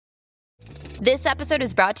This episode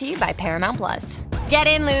is brought to you by Paramount Plus. Get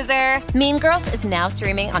in, loser! Mean Girls is now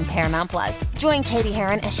streaming on Paramount Plus. Join Katie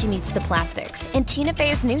Heron as she meets the plastics in Tina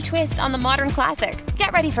Fey's new twist on the modern classic.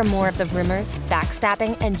 Get ready for more of the rumors,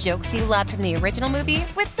 backstabbing, and jokes you loved from the original movie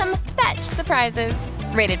with some fetch surprises.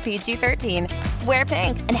 Rated PG-13. Wear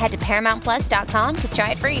pink and head to ParamountPlus.com to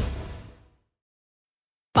try it free.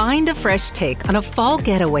 Find a fresh take on a fall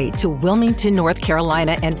getaway to Wilmington, North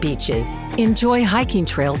Carolina and beaches. Enjoy hiking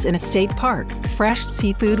trails in a state park, fresh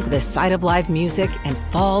seafood with a side of live music, and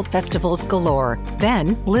fall festivals galore.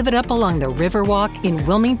 Then live it up along the Riverwalk in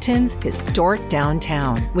Wilmington's historic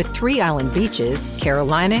downtown. With 3 island beaches,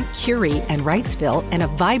 Carolina, Curie, and Wrightsville, and a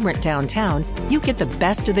vibrant downtown, you get the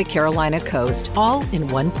best of the Carolina coast all in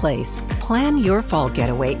one place. Plan your fall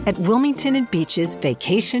getaway at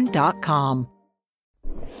WilmingtonandBeachesVacation.com.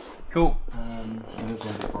 Cool. This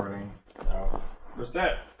one's recording. So, what's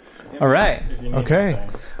that? All right. Okay.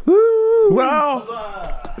 Woo! Well,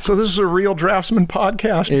 so this is a Real Draftsman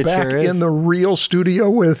podcast back in the real studio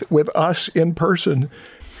with us in person.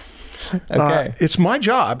 Okay. It's my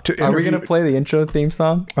job to interview. Are we going to play the intro theme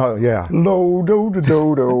song? Oh, yeah. Lo do do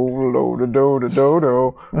do do lo do do do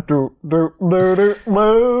do do do do do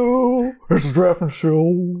do. It's a Draftsman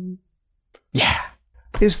show. Yeah.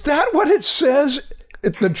 Is that what it says?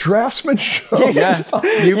 It's the Draftsman show. Yes. You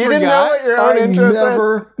Didn't know what forgot? your I own intro said?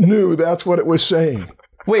 never knew that's what it was saying.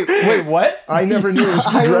 Wait, what? I never knew it was the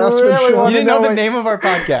I Draftsman really show. wanna You didn't know the what- name of our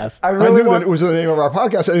podcast. I I really knew want. that it was the name of our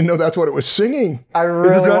podcast. I didn't know that's what it was singing. I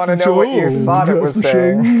really want to know what you thought it was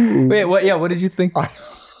saying. Wait, what? Yeah, what did you think?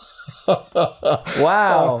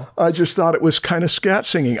 Wow. I just thought it was kind of scat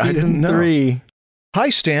singing. I didn't Season know. 3. Hi,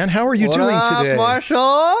 Stan. How are you What doing up, today?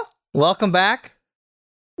 Marshall? Welcome back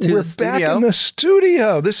to We're the back studio. in the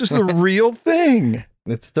studio. This is the real thing.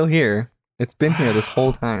 It's still here. It's been here this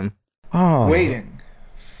whole time. Oh, Waiting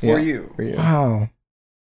for you. For you. Wow.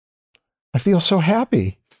 I feel so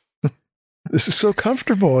happy. This is so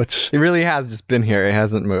comfortable. It's It really has just been here. It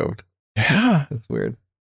hasn't moved. yeah. It's weird.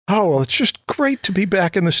 Oh well, it's just great to be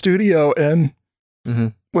back in the studio. And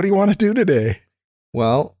Mhm. what do you want to do today?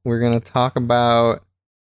 Well, we're going to talk about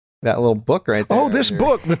that little book right there. Oh, this You're-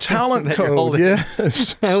 book, The Talent that you're Code. holding.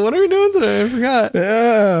 Yes. What are we doing today? I forgot.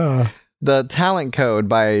 Yeah. The Talent Code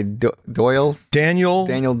by Daniel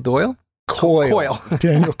Doyle? Coyle.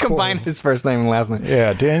 Daniel Combine Coyle. his first name and last name.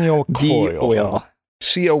 Yeah, Daniel Coyle. Doyle.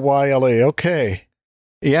 Coyle. Okay.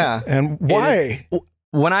 Yeah. And why?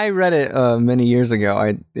 When I read it many years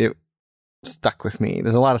ago, it stuck with me.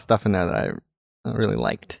 There's a lot of stuff in there that I really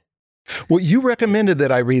liked. Well, you recommended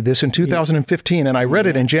that I read this in 2015, and I read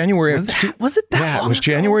it in January. Was it that Yeah, long it was ago?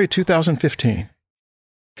 January 2015.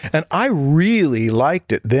 And I really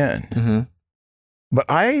liked it then. Mm-hmm. But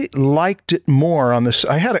I liked it more on this.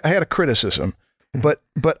 I had a criticism, but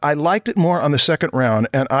I liked it more on the second round,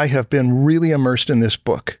 and I have been really immersed in this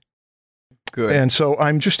book. Good. And so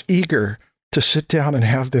I'm just eager to sit down and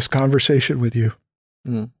have this conversation with you.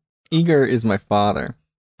 Igor is my father.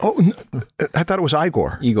 Oh, I thought it was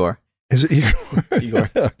Igor. Igor. Is it Igor? It's Igor.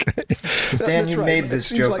 Okay. Dan, That's you right. made It this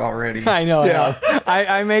seems joke like- already. I know. Yeah.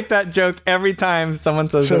 I make that joke every time someone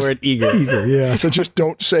says the Says word Igor. Igor, yeah. So just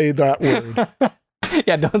don't say that word.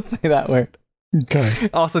 Yeah, don't say that word. Okay.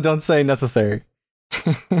 Also, don't say necessary.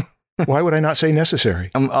 Why would I not say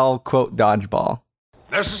necessary? I'll quote Dodgeball.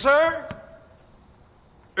 Necessary?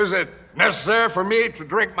 Is it necessary for me to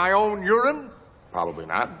drink my own urine? Probably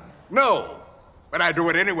not. No, but I do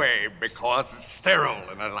it anyway because it's sterile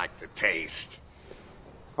and I like the taste.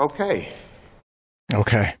 Okay.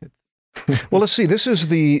 Okay. Well, let's see. This is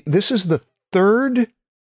the third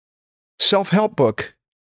self-help book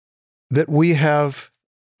that we have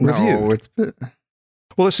reviewed. No, it's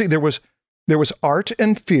Well, let's see. There was Art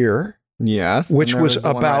and Fear, yes, which and there was the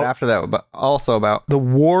one about- right after that, but also about The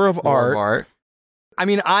War of War of Art. Art. I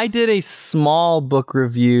mean, I did a small book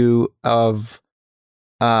review of,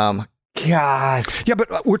 God. Yeah,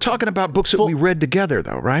 but we're talking about books that we read together,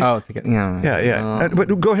 though, right? Oh, Yeah.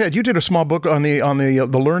 But go ahead. You did a small book on the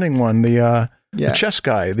learning one, the chess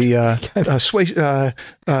guy, What's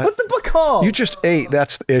the book called? You just ate.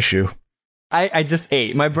 That's the issue. I just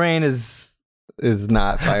ate. My brain is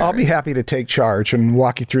not firing. I'll be happy to take charge and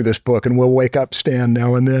walk you through this book, and we'll wake up Stan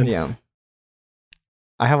now and then. Yeah.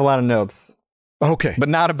 I have a lot of notes, Okay. but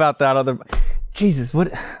not about that other. Jesus,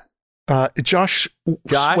 what? Josh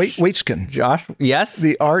Waitzkin. Josh? Yes.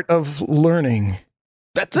 The Art of Learning.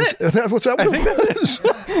 That's it. What's that? What it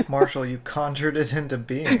was? Marshall, you conjured it into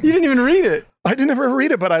being. You didn't even read it. I didn't ever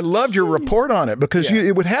read it, but I loved your report on it because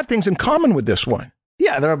it would have things in common with this one.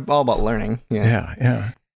 Yeah, they're all about learning. Yeah.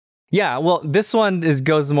 Yeah. Yeah, well, this one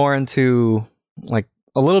goes more into like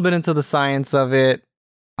a little bit into the science of it,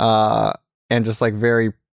 and just like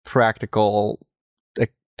very practical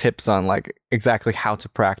tips on like exactly how to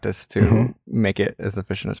practice to make it as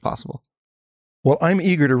efficient as possible. Well, I'm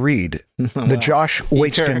eager to read the Josh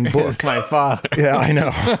Waitzkin book. Is my father. Yeah, I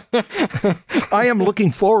know. I am looking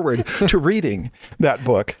forward to reading that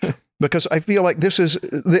book because I feel like this is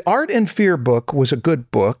the Art and Fear book was a good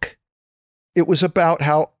book. It was about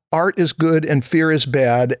how art is good and fear is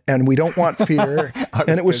bad, and we don't want fear.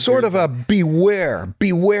 And it was sort of a beware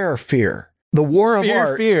fear. The war of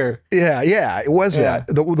art. Fear. Yeah, it was that.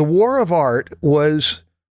 The war of art was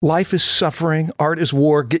life is suffering, art is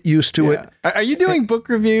war, get used to it. Are you doing book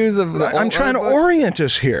reviews of the I'm trying to orient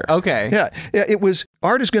us here. Okay. Yeah, it was,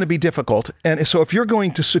 art is going to be difficult. And so if you're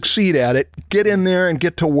going to succeed at it, get in there and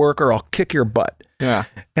get to work or I'll kick your butt. Yeah.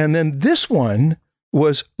 And then this one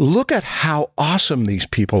was, look at how awesome these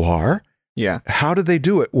people are. Yeah. How did they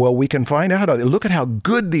do it? Well, we can find out. Look at how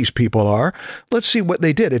good these people are. Let's see what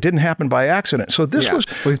they did. It didn't happen by accident. So this was...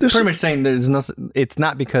 Well, he's pretty much saying it's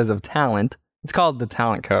not because of talent. It's called The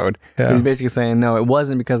Talent Code. Yeah. He's basically saying, no, it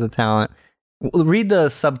wasn't because of talent. Read the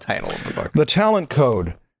subtitle of the book. The Talent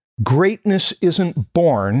Code. Greatness isn't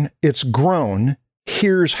born, it's grown.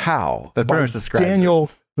 Here's how. That pretty much describes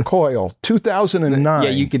Daniel Coyle, 2009. Yeah,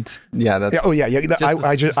 you could. Yeah.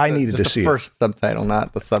 That's, I needed to see the first subtitle,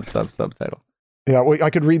 not the subtitle. Yeah, well, I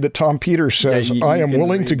could read that Tom Peters says, I am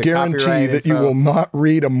willing to guarantee that you will not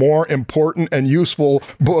read a more important and useful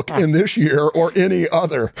book in this year or any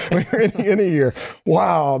other, any year.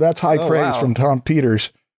 Wow, that's high praise from Tom Peters.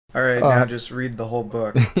 All right, now just read the whole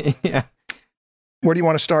book. Yeah. Where do you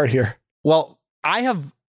want to start here? Well, I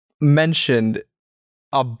have mentioned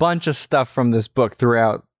a bunch of stuff from this book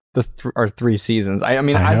throughout our 3 seasons. I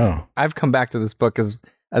mean, I've come back to this book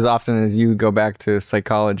as often as you go back to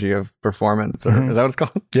Psychology of Performance, or is that what it's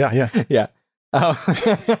called? Yeah.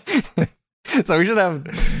 So we should have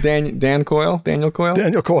Daniel Coyle.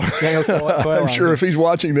 I'm sure if he's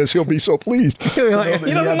watching this, he'll be so pleased. He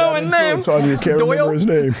doesn't know my name. You can't remember his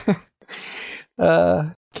name.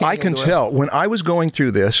 I can tell when I was going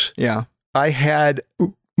through this. Yeah, I had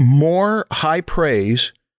more high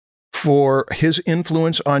praise for his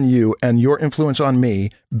influence on you and your influence on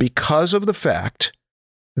me because of the fact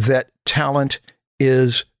that talent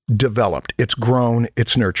is developed, it's grown,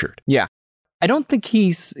 it's nurtured. Yeah. I don't think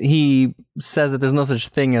he says that there's no such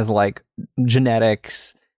thing as like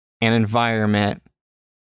genetics and environment,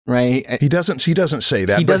 right? He doesn't say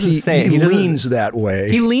that. He leans that way.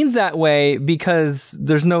 He leans that way because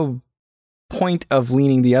there's no point of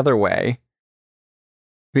leaning the other way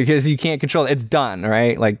because you can't control it. It's done,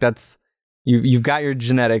 right? Like that's you've got your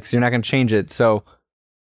genetics, you're not going to change it. So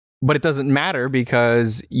but it doesn't matter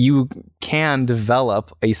because you can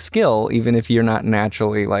develop a skill even if you're not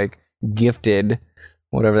naturally like gifted,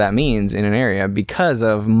 whatever that means, in an area because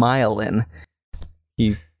of myelin.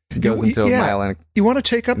 He goes into myelin. You want to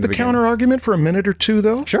take up the counter argument for a minute or two,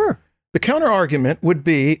 though? Sure. The counter argument would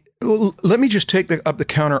be, let me just take up the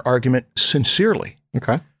counter argument sincerely.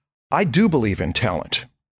 Okay. I do believe in talent,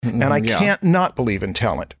 and I can't not believe in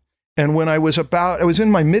talent. And when I was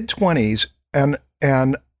in my mid-20s, and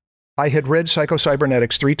I had read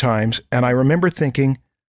Psycho-Cybernetics 3 times, and I remember thinking,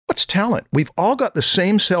 what's talent? We've all got the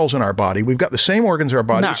same cells in our body. We've got the same organs in our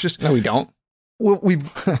body. No, we don't. Well,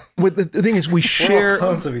 the thing is, we share... We're all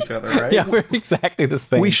clones of each other, right? Yeah, we're exactly the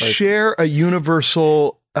same. We share a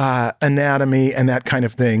universal anatomy and that kind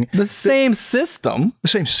of thing. The same system. The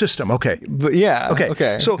same system, okay. But yeah,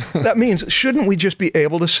 okay. So that means, shouldn't we just be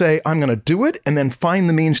able to say, I'm going to do it, and then find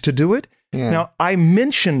the means to do it? Yeah. Now, I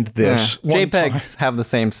mentioned this. JPEGs have the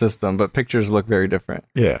same system, but pictures look very different.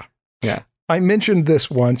 Yeah. I mentioned this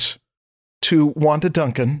once to Wanda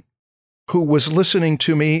Duncan, who was listening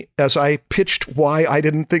to me as I pitched why I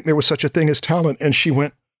didn't think there was such a thing as talent. And she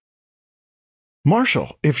went,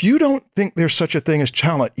 Marshall, if you don't think there's such a thing as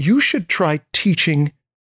talent, you should try teaching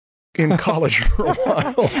in college for a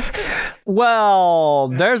while. Well,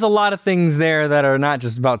 there's a lot of things there that are not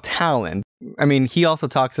just about talent. I mean, he also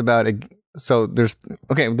talks about this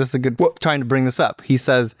is a good time to bring this up. He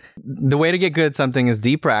says the way to get good at something is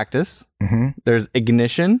deep practice. Mm-hmm. There's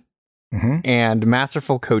ignition and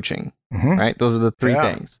masterful coaching, right? Those are the 3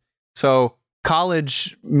 things. So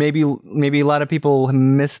college, maybe a lot of people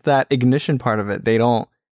miss that ignition part of it. They don't,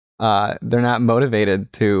 they're not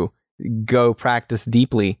motivated to go practice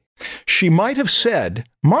deeply. She might have said,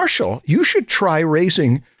 Marshall, you should try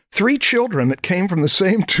raising 3 children that came from the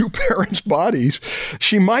same 2 parents' bodies.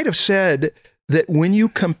 She might have said that when you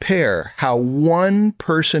compare how one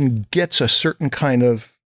person gets a certain kind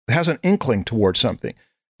of, has an inkling towards something,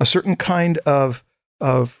 a certain kind of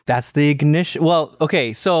of... That's the ignition. Well,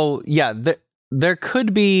 okay, so yeah, there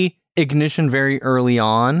could be ignition very early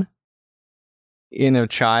on in a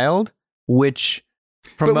child, which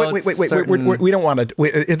promotes wait. We don't want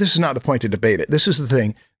to... This is not the point to debate it. This is the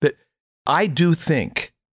thing that I do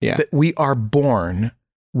think that we are born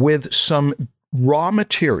with some raw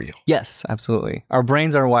material. Yes, absolutely. Our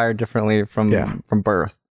brains are wired differently from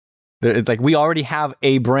birth. It's like we already have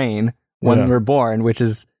a brain when we're born, which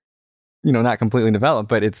is, not completely developed,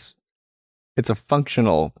 but it's a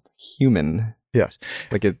functional human. Yes.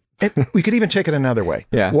 Like it. And we could even take it another way.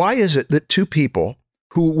 Yeah. Why is it that two people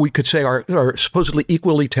who we could say are supposedly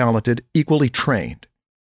equally talented, equally trained,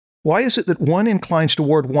 why is it that one inclines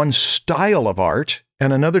toward one style of art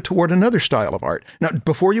and another toward another style of art? Now,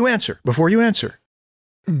 before you answer,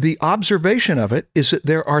 the observation of it is that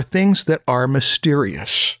there are things that are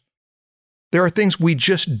mysterious. There are things we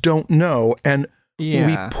just don't know, and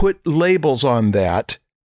we put labels on that.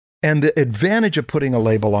 And the advantage of putting a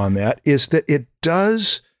label on that is that it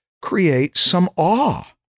does create some awe.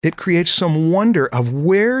 It creates some wonder of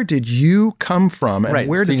where did you come from, and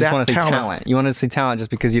where did that talent? You want to say talent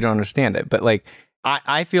just because you don't understand it, but like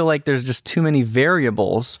I feel like there's just too many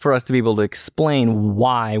variables for us to be able to explain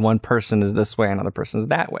why one person is this way and another person is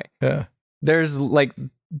that way. Yeah, there's like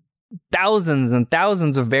thousands and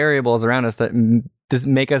thousands of variables around us that just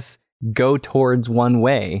make us go towards one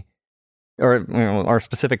way or our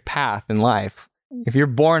specific path in life. If you're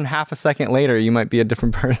born half a second later, you might be a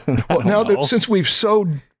different person. Well, now that since we've so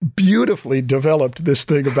beautifully developed this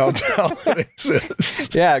thing about talent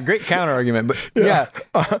exists. Yeah, great counter argument, but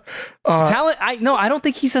talent. I don't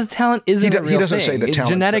think he says talent isn't a real thing. He doesn't say that talent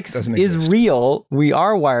genetics doesn't is exist. real. We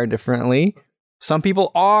are wired differently. Some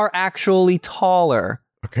people are actually taller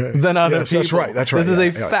than other people. That's right. This is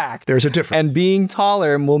a fact. There's a difference. And being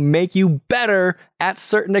taller will make you better at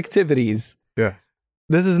certain activities. Yeah.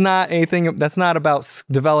 This is not anything that's not about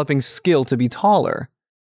developing skill to be taller.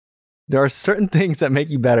 There are certain things that make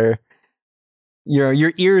you better.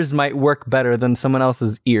 Your ears might work better than someone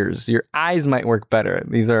else's ears. Your eyes might work better.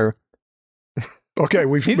 These are... Okay,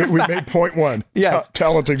 we made point one. Yes.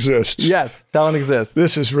 Talent exists. Yes, talent exists.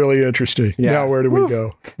 This is really interesting. Yeah. Now, where do we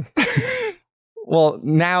go? Well,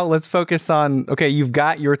 now let's focus on, okay, you've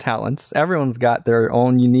got your talents. Everyone's got their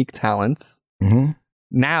own unique talents. Mm-hmm.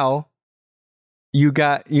 Now, you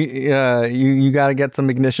got to get some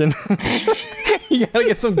ignition. You got to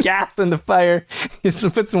get some gas in the fire.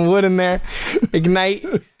 Just put some wood in there, ignite,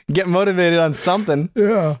 get motivated on something.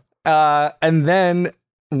 Yeah. And then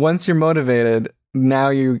once you're motivated, now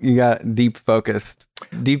you got deep practice.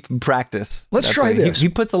 Let's try this. He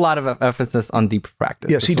puts a lot of emphasis on deep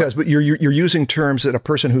practice. Yes, he does. But you're using terms that a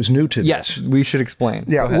person who's new to this. Yes, we should explain.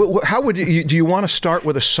 Yeah. How would you? Do you want to start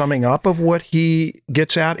with a summing up of what he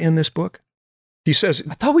gets at in this book? He says,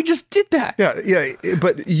 I thought we just did that. Yeah.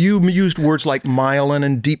 But you used words like myelin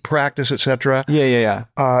and deep practice, etc. Yeah.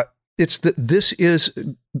 It's that this is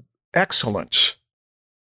excellence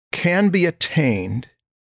can be attained.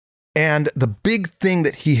 And the big thing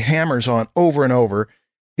that he hammers on over and over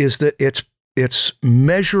is that it's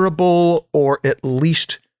measurable or at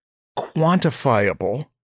least quantifiable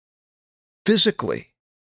physically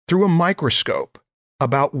through a microscope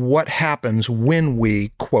about what happens when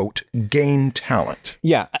we, quote, gain talent.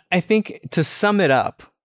 Yeah, I think to sum it up,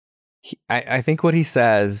 I think what he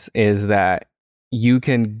says is that you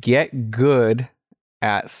can get good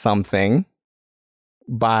at something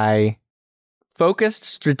by focused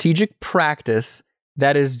strategic practice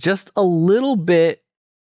that is just a little bit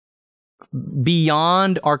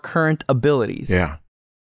beyond our current abilities. Yeah.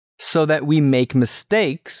 So that we make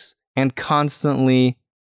mistakes and constantly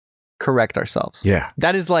correct ourselves. Yeah.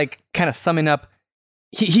 That is like kind of summing up.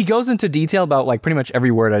 He goes into detail about like pretty much every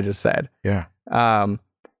word I just said. Yeah.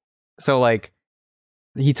 So like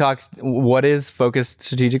he talks, what is focused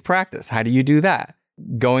strategic practice? How do you do that?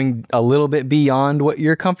 Going a little bit beyond what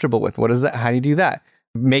you're comfortable with. What is that? How do you do that?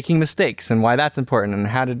 Making mistakes and why that's important and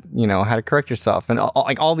how to correct yourself and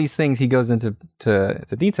all these things he goes into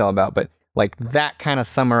detail about. But like that kind of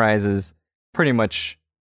summarizes pretty much.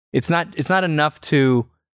 It's not enough to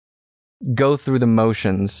go through the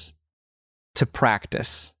motions to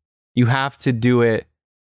practice. You have to do it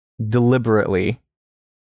deliberately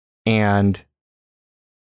and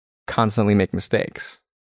constantly make mistakes.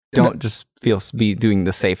 Don't just be doing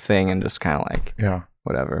the safe thing and just kind of like,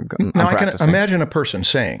 whatever. Now I can imagine a person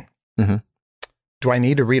saying, do I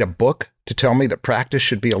need to read a book to tell me that practice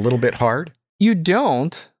should be a little bit hard? You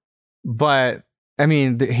don't, but I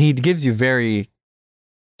mean, he gives you very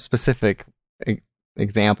specific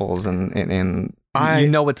examples and You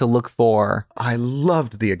know what to look for. I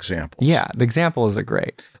loved the example. Yeah, the examples are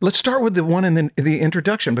great. Let's start with the one in the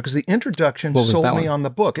introduction, because the introduction sold me on the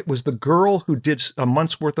book. It was the girl who did a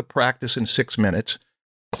month's worth of practice in 6 minutes.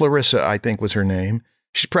 Clarissa, I think, was her name.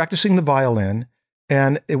 She's practicing the violin,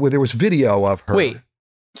 and there was video of her. Wait,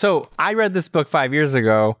 so I read this book 5 years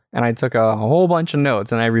ago, and I took a whole bunch of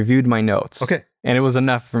notes, and I reviewed my notes. Okay. And it was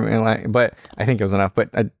enough for me, but I think it was enough. But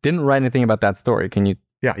I didn't write anything about that story. Can you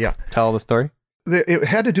tell the story? It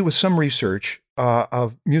had to do with some research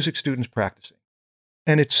of music students practicing.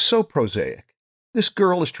 And it's so prosaic. This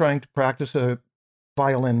girl is trying to practice a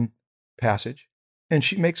violin passage, and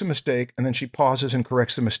she makes a mistake, and then she pauses and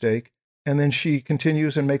corrects the mistake. And then she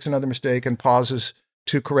continues and makes another mistake and pauses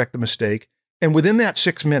to correct the mistake. And within that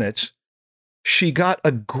 6 minutes, she got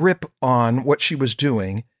a grip on what she was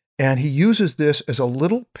doing. And he uses this as a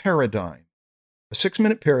little paradigm, a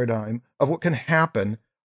 6-minute paradigm of what can happen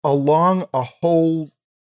along a whole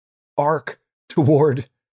arc toward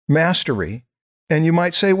mastery. And you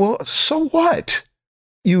might say, well, so what?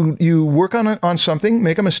 You work on something,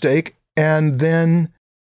 make a mistake, and then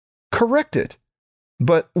correct it.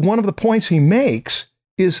 But one of the points he makes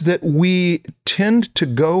is that we tend to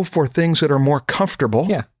go for things that are more comfortable.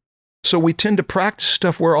 Yeah. So we tend to practice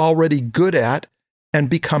stuff we're already good at and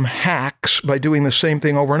become hacks by doing the same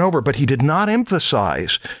thing over and over. But he did not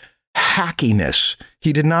emphasize hackiness.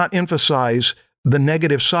 He did not emphasize the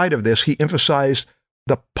negative side of this. He emphasized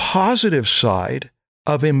the positive side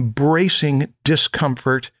of embracing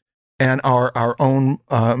discomfort and our own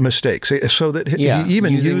mistakes. So that he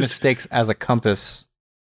even using used mistakes as a compass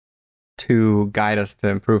to guide us to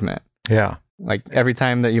improvement. Yeah. Like every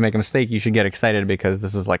time that you make a mistake, you should get excited because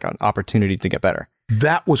this is like an opportunity to get better.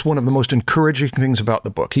 That was one of the most encouraging things about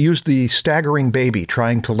the book. He used the staggering baby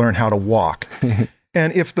trying to learn how to walk.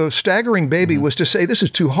 And if the staggering baby was to say, this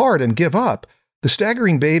is too hard and give up, the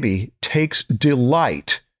staggering baby takes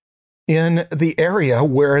delight in the area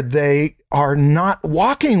where they are not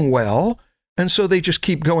walking well. And so they just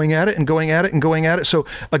keep going at it and going at it and going at it. So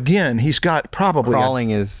again, he's got probably...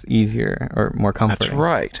 Crawling is easier or more comforting. That's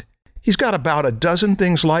right. He's got about a dozen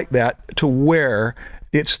things like that to where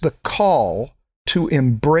it's the call to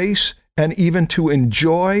embrace and even to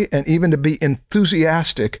enjoy and even to be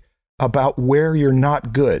enthusiastic about where you're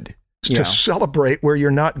not good. To celebrate where you're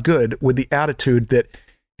not good with the attitude that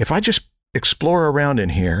if I just explore around in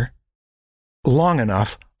here long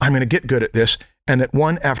enough, I'm going to get good at this. And that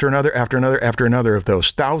one after another, after another, after another of those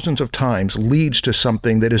thousands of times leads to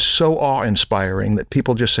something that is so awe-inspiring that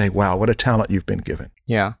people just say, wow, what a talent you've been given.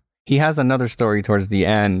 Yeah. He has another story towards the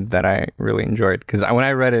end that I really enjoyed because when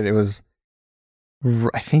I read it, it was,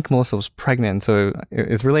 I think Melissa was pregnant. So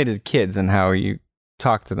it's related to kids and how you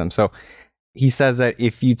talk to them. So he says that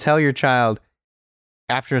if you tell your child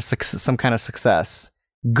after some kind of success,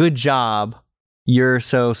 good job, you're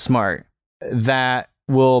so smart, that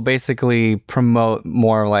will basically promote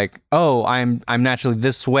more like, oh, I'm naturally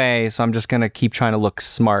this way, so I'm just going to keep trying to look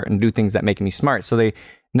smart and do things that make me smart. So they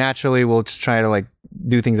naturally will just try to like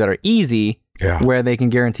do things that are easy where they can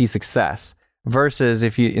guarantee success. Versus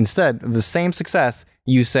if you, instead of the same success,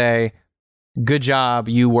 you say, good job,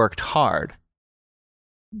 you worked hard.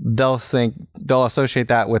 They'll associate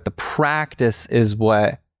that with the practice is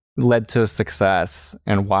what led to success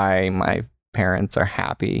and why my parents are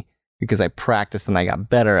happy because I practiced and I got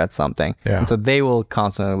better at something. Yeah. And so they will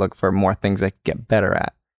constantly look for more things I can get better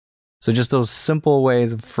at. So just those simple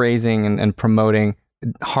ways of phrasing and promoting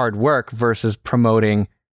hard work versus promoting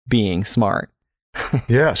being smart.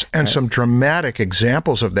 Yes, and some dramatic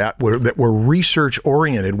examples of that were research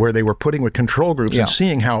oriented, where they were putting with control groups and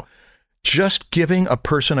seeing how just giving a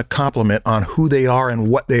person a compliment on who they are and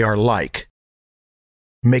what they are like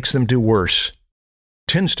makes them do worse,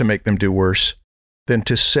 tends to make them do worse than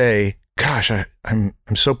to say, gosh, I'm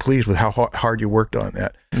so pleased with how hard you worked on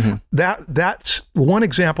that. Mm-hmm. That's one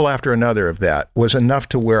example after another of that was enough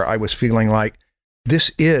to where I was feeling like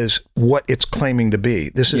this is what it's claiming to be.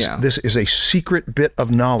 This is a secret bit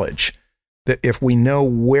of knowledge that if we know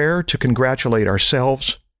where to congratulate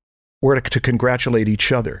ourselves, where to congratulate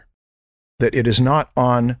each other, that it is not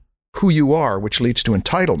on who you are, which leads to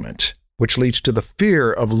entitlement, which leads to the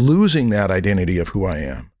fear of losing that identity of who I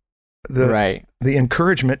am. The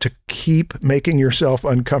encouragement to keep making yourself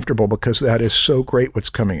uncomfortable because that is so great what's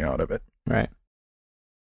coming out of it. Right.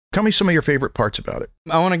 Tell me some of your favorite parts about it.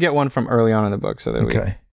 I want to get one from early on in the book. So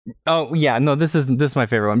that this is my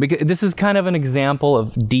favorite one because this is kind of an example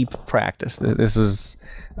of deep practice. This was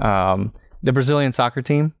the Brazilian soccer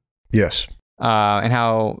team. Yes. And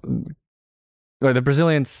how or the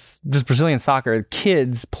just Brazilian soccer,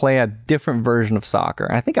 kids play a different version of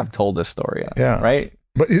soccer. I think I've told this story, right?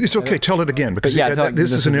 But it's okay. Tell it again, because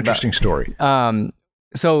this is an interesting story.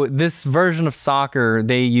 So this version of soccer,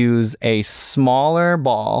 they use a smaller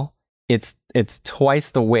ball. It's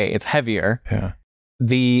twice the weight. It's heavier. Yeah.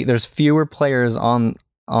 There's fewer players on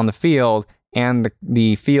the field, and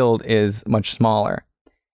the field is much smaller.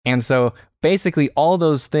 And so basically all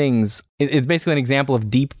those things, it's basically an example of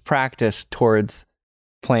deep practice towards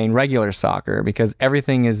playing regular soccer, because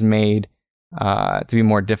everything is made to be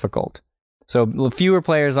more difficult. So fewer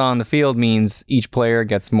players on the field means each player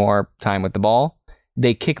gets more time with the ball.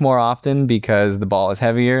 They kick more often because the ball is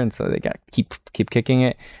heavier, and so they got to keep kicking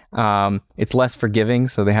it. It's less forgiving,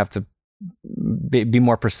 so they have to be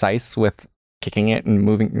more precise with kicking it and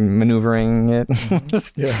maneuvering it.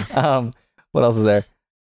 Yeah. What else is there?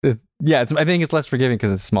 I think it's less forgiving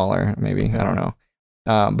because it's smaller. Maybe I don't know.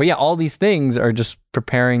 But yeah, all these things are just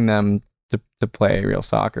preparing them to play real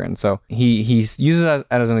soccer, and so he uses it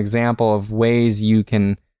as an example of ways you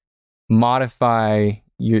can modify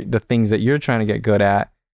the things that you're trying to get good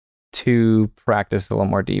at to practice a little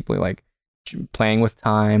more deeply, like playing with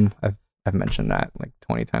time. I've mentioned that like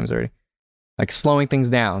 20 times already. Like slowing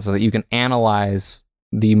things down so that you can analyze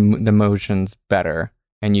the motions better,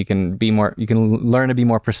 and you can learn to be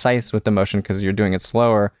more precise with the motion because you're doing it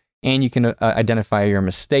slower, and you can identify your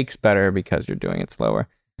mistakes better because you're doing it slower.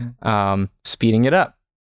 Speeding it up,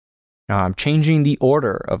 changing the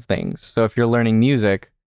order of things. So if you're learning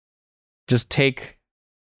music, just take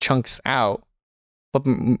chunks out,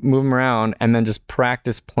 move them around, and then just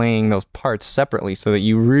practice playing those parts separately so that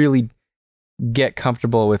you really get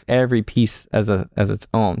comfortable with every piece as its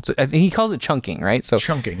own. So I think he calls it chunking, right? So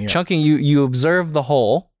chunking, yeah. Chunking, you observe the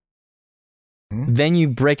whole, then you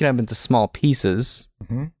break it up into small pieces,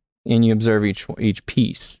 and you observe each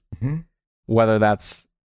piece. Whether that's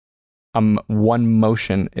one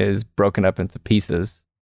motion is broken up into pieces,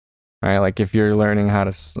 right? Like if you're learning how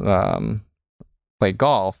to play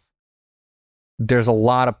golf, there's a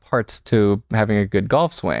lot of parts to having a good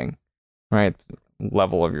golf swing, right?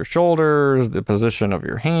 Level of your shoulders, the position of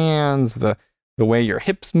your hands, the way your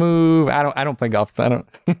hips move. I don't play golf, so I don't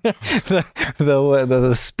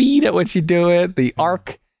the speed at which you do it, the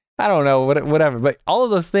arc. I don't know, whatever. But all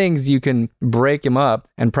of those things, you can break them up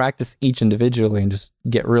and practice each individually and just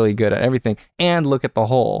get really good at everything and look at the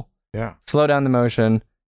whole. Yeah. Slow down the motion,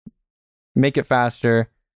 make it faster,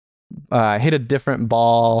 hit a different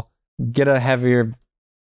ball, get a heavier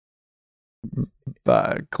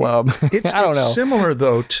club. I don't know. It's similar,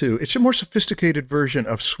 though, to, it's a more sophisticated version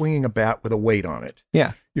of swinging a bat with a weight on it.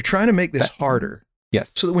 Yeah. You're trying to make this harder.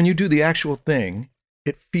 Yes. So that when you do the actual thing,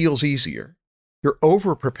 it feels easier. You're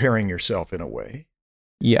over-preparing yourself in a way.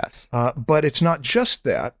 Yes. But it's not just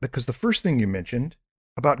that, because the first thing you mentioned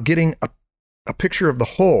about getting a picture of the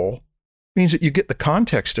whole means that you get the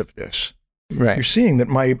context of this. Right. You're seeing that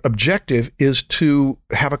my objective is to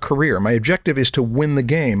have a career. My objective is to win the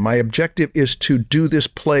game. My objective is to do this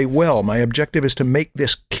play well. My objective is to make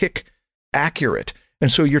this kick accurate.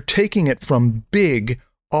 And so you're taking it from big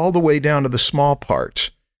all the way down to the small parts.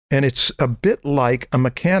 And it's a bit like a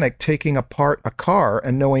mechanic taking apart a car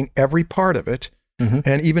and knowing every part of it,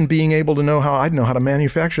 and even being able to know how to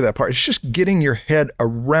manufacture that part. It's just getting your head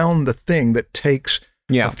around the thing that takes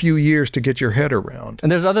a few years to get your head around.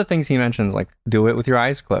 And there's other things he mentions, like do it with your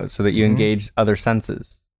eyes closed so that you engage other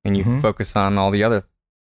senses and you focus on all the other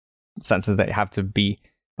senses that have to be.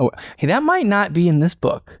 Oh, hey, that might not be in this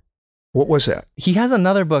book. What was that? He has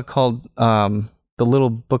another book called The Little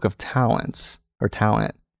Book of Talents, or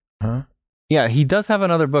Talent. Huh? Yeah, he does have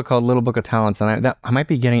another book called Little Book of Talents, and I might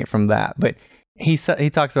be getting it from that. But he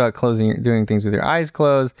talks about doing things with your eyes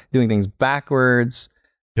closed, doing things backwards.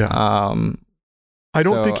 Yeah. I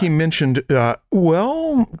don't think he mentioned.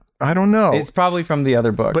 Well, I don't know. It's probably from the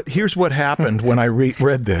other book. But here's what happened when I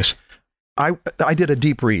read this. I did a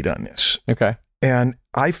deep read on this. Okay. And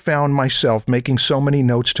I found myself making so many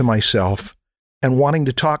notes to myself and wanting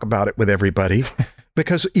to talk about it with everybody,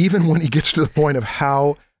 because even when he gets to the point of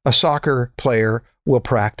how a soccer player will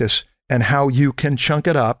practice and how you can chunk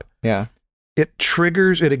it up,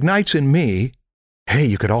 it ignites in me, hey,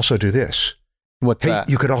 you could also do this. What's that?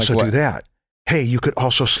 You could also do that. Hey, you could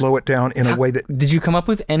also slow it down in a way that... Did you come up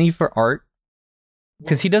with any for art?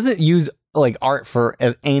 Because he doesn't use like art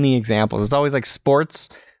as any examples. It's always like sports,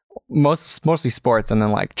 mostly sports, and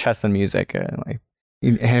then like chess and music.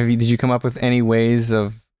 Did you come up with any ways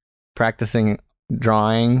of practicing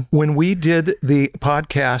drawing? When we did the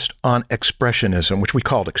podcast on expressionism, which we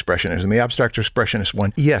called expressionism, the abstract expressionist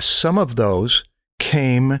one, yes, some of those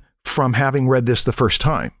came from having read this the first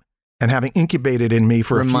time. and having incubated in me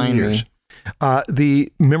for Remind a few me. years.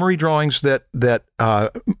 The memory drawings that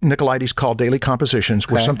Nicolaides called daily compositions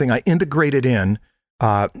were Okay. something I integrated in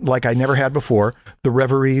like I never had before. The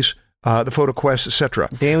reveries, the photo quests, etc.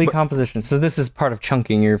 Daily composition. So this is part of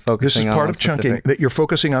chunking. You're This is focusing on part one of chunking, specific- that you're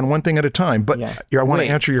focusing on one thing at a time. But Yeah. I want to Wait.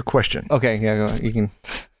 answer your question. Okay, yeah, go. You can.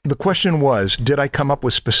 The question was, did I come up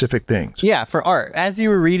with specific things? Yeah, for art. As you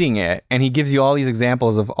were reading it, and he gives you all these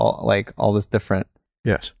examples of all this different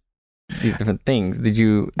Yes. these different things. Did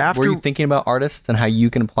you After- were you thinking about artists and how you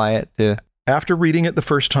can apply it to? After reading it the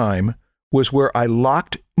first time was where I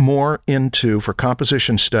locked more into, for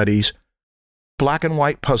composition studies, black and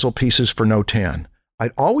white puzzle pieces for no tan.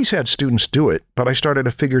 I'd always had students do it, but I started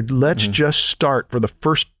to figure, let's just start for the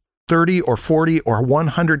first 30 or 40 or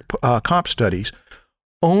 100 comp studies,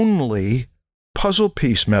 only puzzle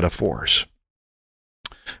piece metaphors.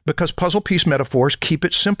 Because puzzle piece metaphors keep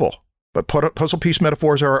it simple, but puzzle piece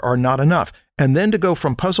metaphors are not enough. And then to go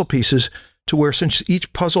from puzzle pieces to where, since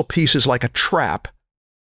each puzzle piece is like a trap,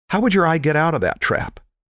 how would your eye get out of that trap?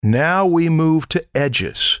 Now we move to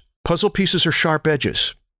edges. Puzzle pieces are sharp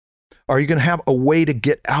edges. Are you going to have a way to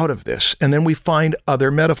get out of this? And then we find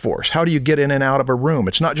other metaphors. How do you get in and out of a room?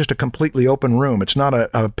 It's not just a completely open room. It's not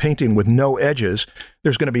a painting with no edges.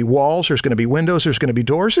 There's going to be walls. There's going to be windows. There's going to be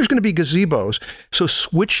doors. There's going to be gazebos. So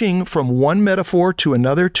switching from one metaphor to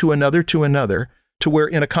another, to another, to another, to where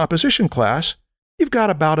in a composition class, you've got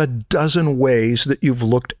about a dozen ways that you've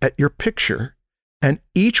looked at your picture. And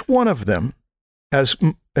each one of them, as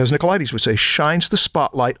Nicolaides would say, shines the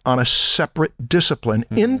spotlight on a separate discipline,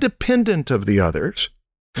 independent of the others,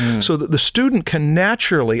 so that the student can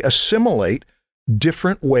naturally assimilate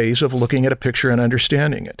different ways of looking at a picture and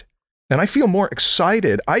understanding it. And I feel more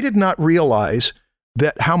excited. I did not realize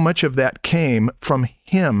that how much of that came from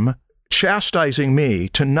him chastising me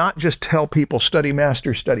to not just tell people study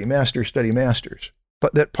masters, study masters, study masters,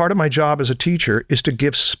 but that part of my job as a teacher is to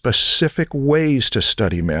give specific ways to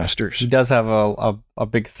study masters. He does have a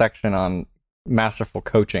big section on masterful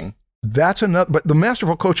coaching. That's another, but the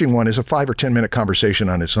masterful coaching one is a 5 or 10 minute conversation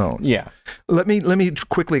on its own. Yeah. Let me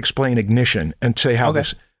quickly explain ignition and say how Okay.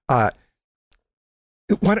 this.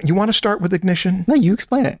 Why don't you want to start with ignition? No, you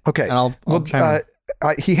explain it. Okay. And I'll chime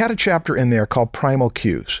in. He had a chapter in there called Primal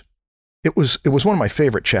Cues. It was one of my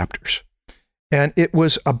favorite chapters, and it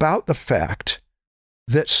was about the fact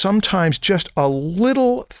that sometimes just a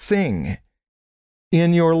little thing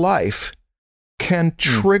in your life can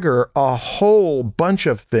trigger a whole bunch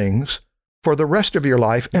of things for the rest of your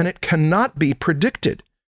life, and it cannot be predicted.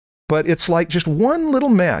 But it's like just one little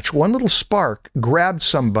match, one little spark grabbed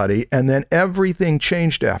somebody, and then everything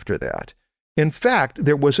changed after that. In fact,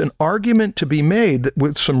 there was an argument to be made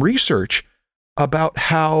with some research about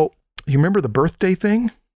how, you remember the birthday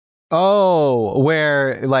thing? Oh,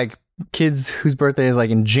 where like kids whose birthday is like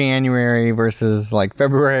in January versus like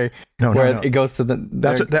February, No, where no. it goes to the.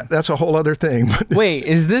 That's a whole other thing. Wait,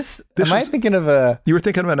 is this? Am I thinking of You were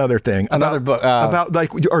thinking of another thing. another book? About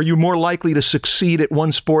like, are you more likely to succeed at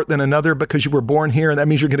one sport than another because you were born here, and that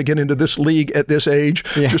means you're going to get into this league at this age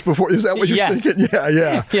just before? Is that what you're Yes. thinking?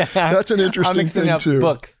 Yeah. Yeah, That's an interesting I'm mixing thing up too.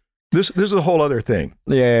 books. This is a whole other thing.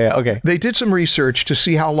 Yeah. Okay. They did some research to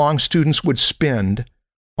see how long students would spend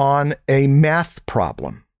on a math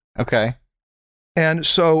problem. Okay. And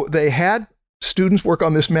so they had students work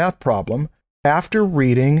on this math problem after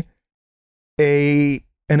reading an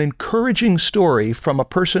encouraging story from a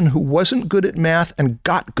person who wasn't good at math and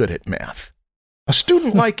got good at math. A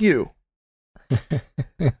student like you.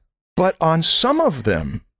 But on some of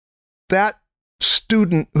them, that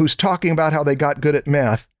student who's talking about how they got good at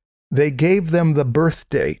math, they gave them the birth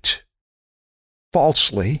date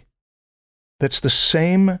falsely. That's the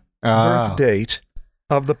same birth date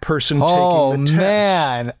of the person taking the test.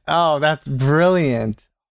 Man. Oh, that's brilliant.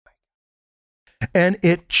 And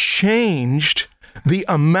it changed the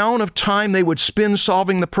amount of time they would spend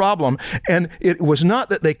solving the problem. And it was not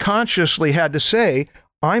that they consciously had to say,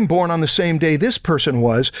 I'm born on the same day this person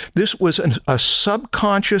was. This was a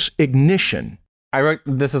subconscious ignition.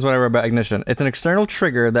 This is what I wrote about ignition. It's an external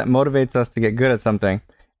trigger that motivates us to get good at something.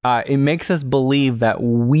 It makes us believe that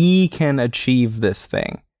we can achieve this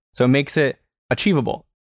thing. So it makes it achievable.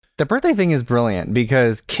 The birthday thing is brilliant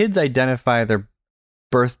because kids identify their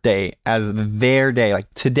birthday as their day. Like,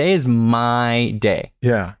 today is my day.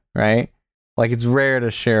 Yeah. Right? Like, it's rare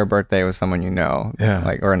to share a birthday with someone you know. Yeah.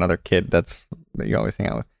 Like, or another kid that you always hang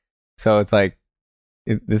out with. So it's like,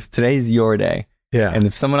 today's your day. Yeah. And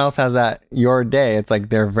if someone else has that your day, it's like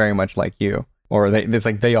they're very much like you, or it's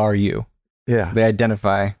like they are you. Yeah. So they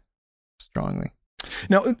identify strongly.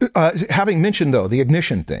 Now, having mentioned, though, the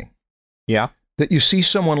ignition thing, Yeah. that you see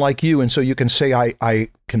someone like you, and so you can say, I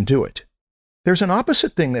can do it. There's an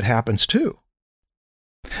opposite thing that happens too.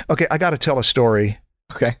 Okay, I got to tell a story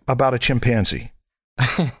about a chimpanzee.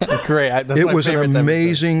 Great. It was an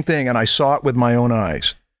amazing thing, and I saw it with my own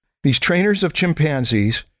eyes. These trainers of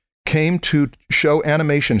chimpanzees came to show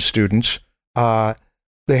animation students.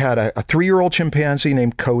 They had a 3-year-old chimpanzee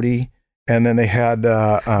named Cody, and then they had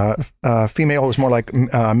a female who was more like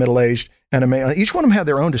middle-aged, and a male. Each one of them had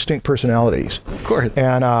their own distinct personalities. Of course.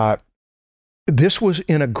 And this was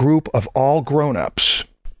in a group of all grown-ups.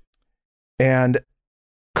 And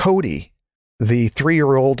Cody, the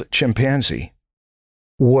 3-year-old chimpanzee,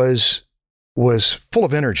 was full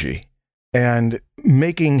of energy and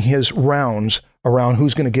making his rounds around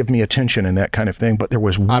who's going to give me attention and that kind of thing. But there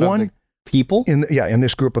was one people in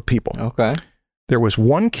this group of people. Okay. There was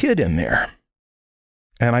one kid in there,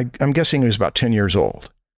 and I'm guessing he was about 10 years old.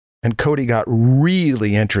 And Cody got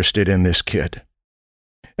really interested in this kid,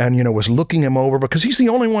 and was looking him over because he's the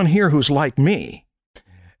only one here who's like me.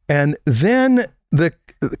 And then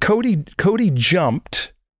Cody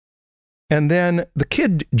jumped. And then the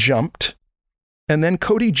kid jumped, and then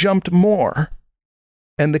Cody jumped more,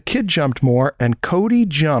 and the kid jumped more, and Cody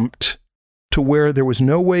jumped to where there was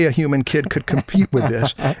no way a human kid could compete with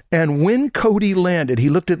this. And when Cody landed, he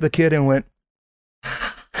looked at the kid and went,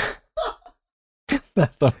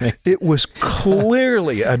 That's amazing. It was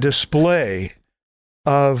clearly a display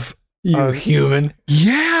of human.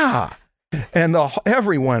 Yeah. And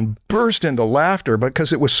everyone burst into laughter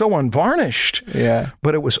because it was so unvarnished. Yeah.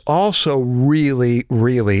 But it was also really,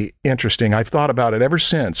 really interesting. I've thought about it ever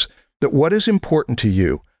since, that what is important to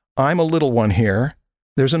you? I'm a little one here.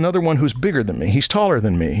 There's another one who's bigger than me. He's taller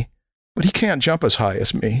than me, but he can't jump as high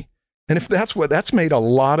as me. And if that's made a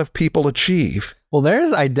lot of people achieve. Well,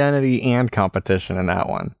 there's identity and competition in that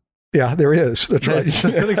one. Yeah, there is. That's right. That's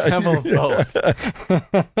an example of both.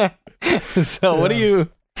 So what do you...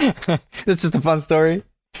 It's just a fun story.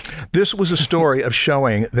 This was a story of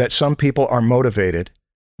showing that some people are motivated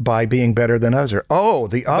by being better than others. Oh,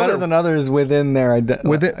 the other better than others within their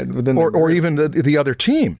within or even the other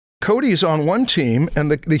team. Cody's on one team, and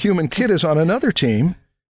the human kid is on another team,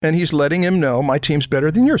 and he's letting him know my team's better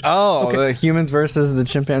than yours. Oh, okay. The humans versus the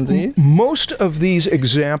chimpanzees. Most of these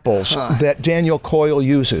examples that Daniel Coyle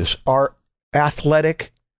uses are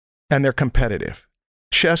athletic, and they're competitive.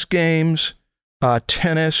 Chess games.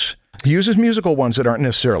 Tennis. He uses musical ones that aren't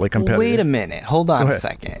necessarily competitive. Wait a minute. Hold on a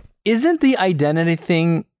second. Isn't the identity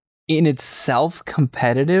thing in itself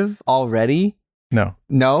competitive already? No.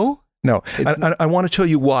 No? No. I want to tell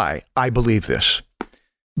you why I believe this.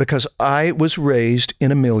 Because I was raised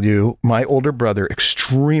in a milieu, my older brother,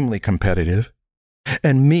 extremely competitive.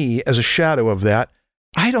 And me, as a shadow of that,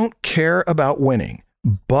 I don't care about winning.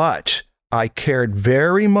 But I cared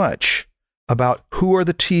very much about who are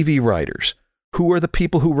the TV writers. Who are the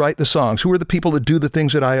people who write the songs? Who are the people that do the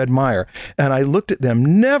things that I admire? And I looked at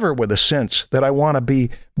them never with a sense that I want to be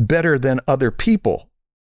better than other people.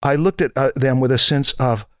 I looked at them with a sense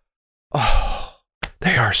of, oh,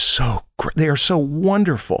 they are so great. They are so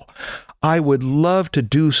wonderful. I would love to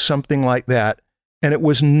do something like that. And it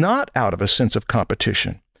was not out of a sense of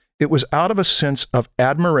competition. It was out of a sense of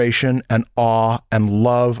admiration and awe and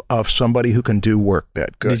love of somebody who can do work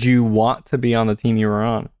that good. Did you want to be on the team you were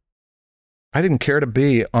on? I didn't care to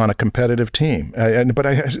be on a competitive team, but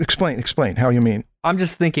explain how you mean. I'm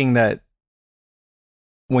just thinking that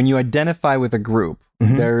when you identify with a group,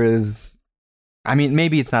 there is, I mean,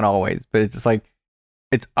 maybe it's not always, but it's just like,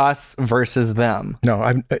 it's us versus them.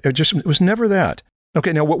 No, it was never that.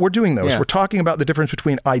 Okay, now what we're doing though is we're talking about the difference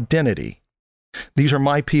between identity. These are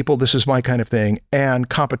my people, this is my kind of thing, and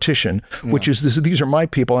competition, which is these are my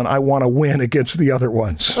people and I want to win against the other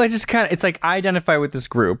ones. Well, it's like I identify with this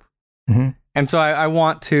group. And so I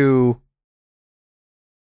want to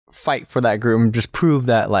fight for that group and just prove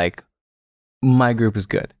that, like, my group is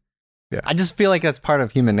good. Yeah. I just feel like that's part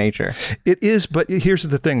of human nature. It is, but here's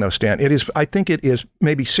the thing, though, Stan. I think it is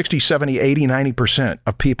maybe 60, 70, 80, 90%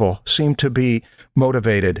 of people seem to be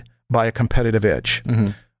motivated by a competitive edge,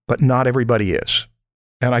 but not everybody is.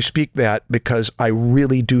 And I speak that because I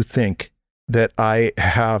really do think that I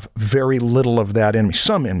have very little of that in me.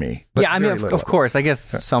 Some in me. But yeah, I mean, of course. I guess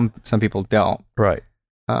some people don't. Right.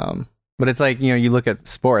 But it's like, you look at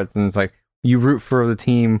sports and it's like you root for the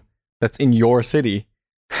team that's in your city.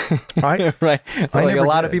 Right? Like a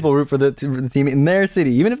lot of people root for the team in their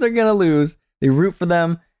city. Even if they're going to lose, they root for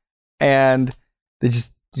them and they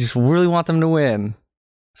just really want them to win.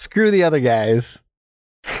 Screw the other guys.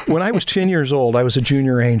 When I was 10 years old, I was a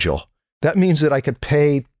junior angel. That means that I could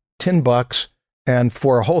pay $10 and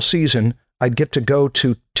for a whole season, I'd get to go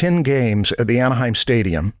to 10 games at the Anaheim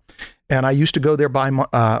Stadium, and I used to go there by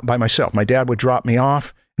myself. My dad would drop me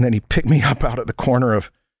off, and then he'd pick me up out at the corner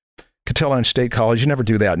of Cotillion State College. You never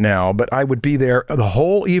do that now, but I would be there the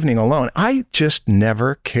whole evening alone. I just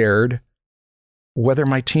never cared whether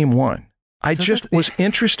my team won. I just was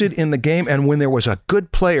interested in the game, and when there was a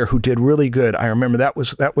good player who did really good, I remember that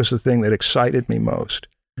was the thing that excited me most.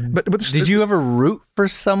 But did you ever root for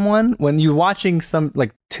someone when you're watching some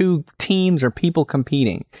like two teams or people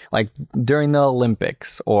competing, like during the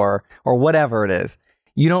Olympics or whatever it is?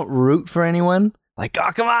 You don't root for anyone? Like,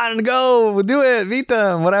 oh, come on, go, do it, beat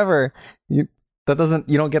them, whatever. You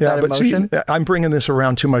don't get that emotion? See, I'm bringing this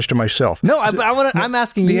around too much to myself. No, I'm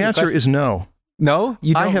asking you. The answer is no. No?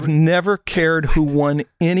 You don't? I have never cared who won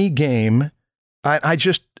any game. I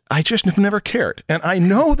just have never cared. And I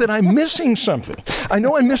know that I'm missing something. I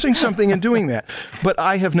know I'm missing something in doing that. But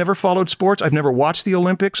I have never followed sports. I've never watched the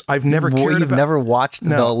Olympics. I've never cared You've never watched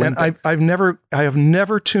the Olympics? And I have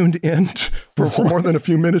never tuned in for more than a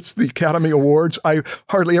few minutes to the Academy Awards. I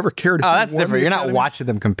hardly ever cared. Oh, that's different. You're not watching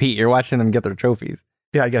them compete. You're watching them get their trophies.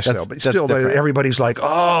 Yeah, I guess so. But still, everybody's like,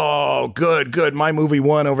 oh, good. My movie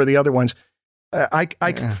won over the other ones.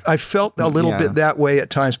 I felt a little bit that way at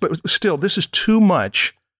times, but still, this is too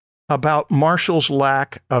much about Marshall's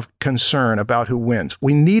lack of concern about who wins.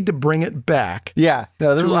 We need to bring it back. Yeah,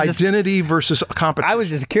 no, this to was identity versus competition. I was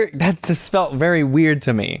just curious. That just felt very weird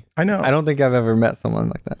to me. I know. I don't think I've ever met someone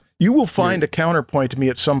like that. You will find a counterpoint to me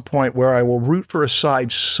at some point where I will root for a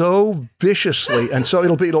side so viciously, and so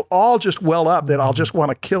it'll all just well up that I'll just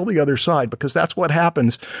want to kill the other side, because that's what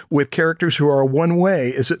happens with characters who are one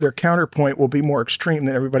way, is that their counterpoint will be more extreme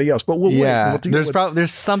than everybody else. But we'll wait.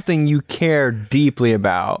 There's something you care deeply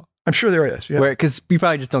about. I'm sure there is. Yeah. Because you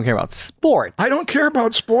probably just don't care about sports. I don't care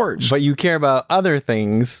about sports. But you care about other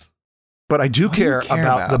things. But I do care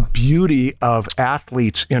about the beauty of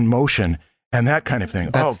athletes in motion and that kind of thing.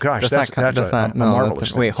 That's a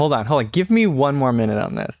marvelous thing. Wait, hold on. Give me one more minute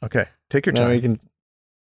on this. Okay, take your time.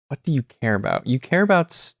 What do you care about? You care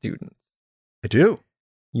about students. I do.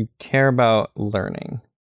 You care about learning.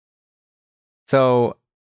 So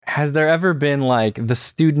has there ever been like the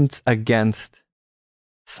students against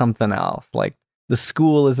something else? Like the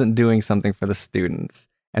school isn't doing something for the students,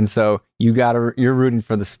 and so you're rooting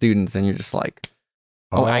for the students, and you're just like,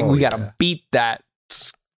 we gotta beat that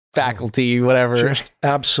faculty, whatever. Just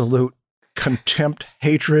absolute contempt,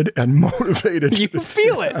 hatred, and motivated. You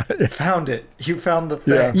feel it. You found it. You found the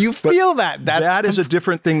thing. Yeah. You feel that. That is a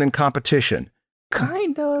different thing than competition.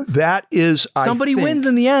 Kind of. That is, somebody wins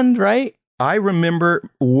in the end, right? I remember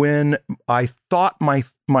when I thought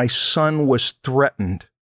my son was threatened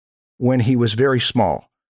when he was very small,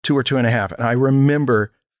 2 or 2.5, and I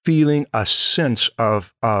remember feeling a sense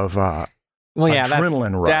of adrenaline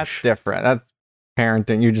rush. That's different. That's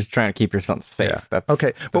parenting. You're just trying to keep your son safe. Yeah. That's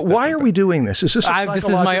okay. But why are we doing this? Is this this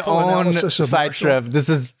is my own side trip. This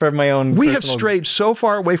is for my own. We have strayed so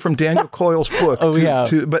far away from Daniel Coyle's book.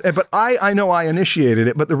 But I know I initiated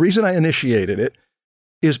it. But the reason I initiated it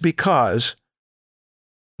is because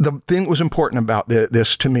the thing that was important about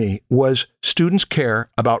this to me was students care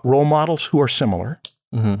about role models who are similar,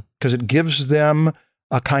 because it gives them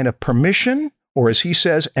a kind of permission, or as he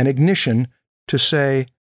says, an ignition to say,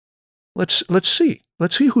 let's see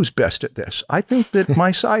who's best at this. I think that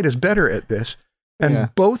my side is better at this.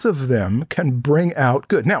 And both of them can bring out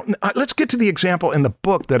good. Now, let's get to the example in the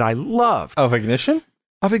book that I love. Of ignition?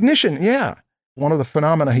 Of ignition, yeah. One of the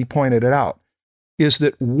phenomena he pointed it out is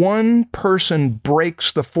that one person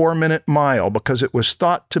breaks the 4-minute mile because it was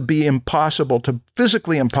thought to be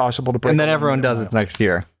physically impossible to break. And then everyone does it next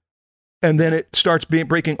year. And then it starts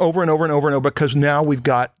breaking over and over and over and over, because now we've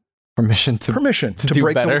got permission to do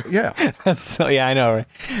break better. I know,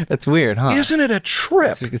 right? That's weird, huh? Isn't it a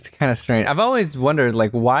trip? It's kind of strange. I've always wondered,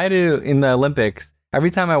 like, why in the Olympics,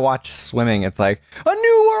 every time I watch swimming, it's like a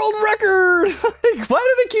new world record. Like, why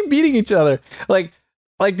do they keep beating each other? Like,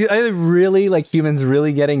 are they really, like, humans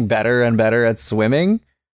really getting better and better at swimming?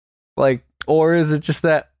 Like, or is it just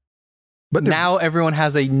that now everyone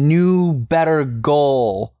has a new, better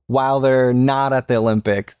goal while they're not at the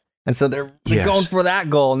Olympics? And so they're going for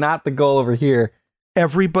that goal, not the goal over here.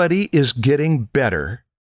 Everybody is getting better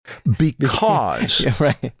because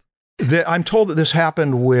I'm told that this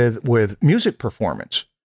happened with music performance,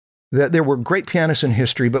 that there were great pianists in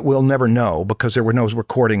history, but we'll never know because there were no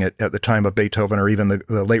recording at the time of Beethoven or even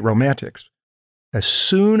the late Romantics. As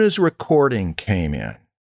soon as recording came in,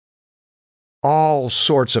 all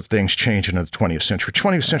sorts of things changed in the 20th century.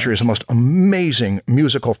 20th century is the most amazing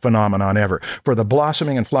musical phenomenon ever for the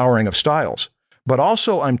blossoming and flowering of styles. But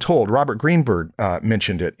also, I'm told, Robert Greenberg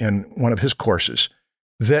mentioned it in one of his courses,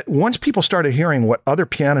 that once people started hearing what other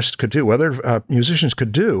pianists could do, other musicians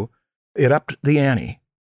could do, it upped the ante.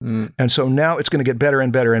 And so now it's going to get better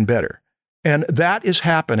and better and better. And that is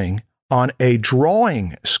happening on a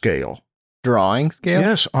drawing scale. Drawing scale?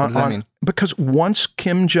 Yes. What does that mean? Because once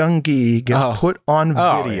Kim Jong-gi gets put on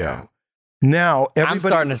video, now everybody... I'm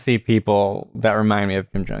starting to see people that remind me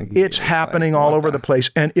of Kim Jong-gi. It's happening all over the place.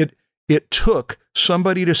 And it took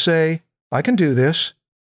somebody to say, I can do this.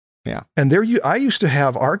 Yeah. And I used to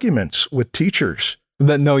have arguments with teachers.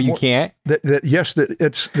 That no, you can't? That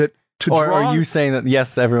to or draw, are you saying that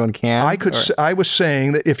yes, everyone can? I was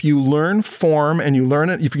saying that if you learn form and you learn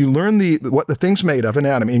it, if you learn what the thing's made of,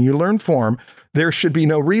 anatomy, and you learn form, there should be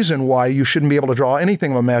no reason why you shouldn't be able to draw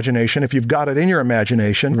anything of imagination if you've got it in your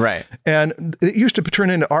imagination. Right. And it used to turn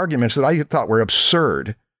into arguments that I thought were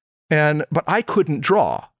absurd. But I couldn't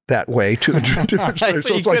draw that way to so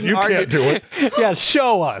it's like, you can't do it. Yeah,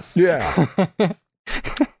 show us. Yeah.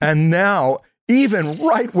 And now, even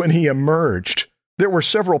right when he emerged, there were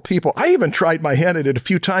several people. I even tried my hand at it a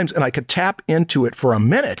few times, and I could tap into it for a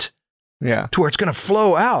minute. Yeah. To where it's going to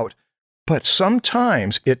flow out. But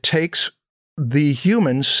sometimes it takes the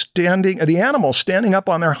animals standing up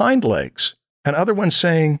on their hind legs, and other ones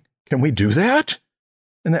saying, "Can we do that?"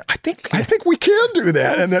 And then I think we can do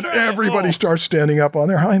that. And then everybody starts standing up on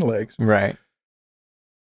their hind legs. Right.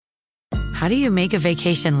 How do you make a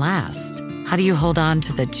vacation last? How do you hold on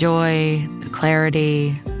to the joy, the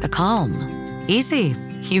clarity, the calm? Easy.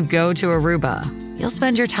 You go to Aruba. You'll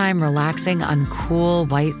spend your time relaxing on cool,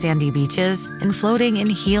 white, sandy beaches and floating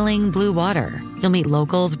in healing blue water. You'll meet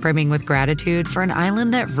locals brimming with gratitude for an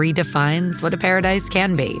island that redefines what a paradise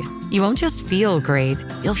can be. You won't just feel great,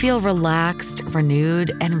 you'll feel relaxed,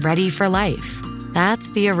 renewed, and ready for life.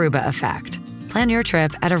 That's the Aruba effect. Plan your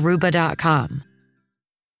trip at Aruba.com.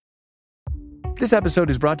 This episode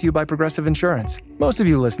is brought to you by Progressive Insurance. Most of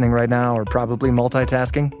you listening right now are probably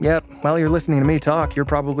multitasking. Yep, while you're listening to me talk, you're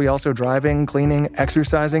probably also driving, cleaning,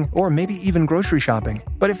 exercising, or maybe even grocery shopping.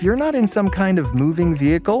 But if you're not in some kind of moving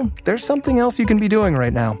vehicle, there's something else you can be doing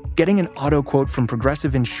right now. Getting an auto quote from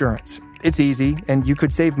Progressive Insurance. It's easy, and you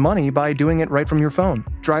could save money by doing it right from your phone.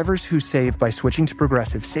 Drivers who save by switching to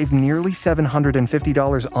Progressive save nearly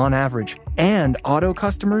 $750 on average. And auto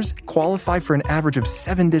customers qualify for an average of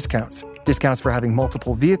 7 discounts. Discounts for having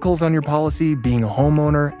multiple vehicles on your policy, being a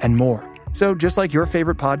homeowner, and more. So just like your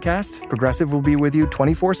favorite podcast, Progressive will be with you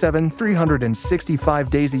 24/7, 365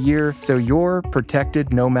 days a year, so you're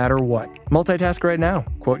protected no matter what. Multitask right now.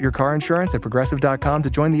 Quote your car insurance at Progressive.com to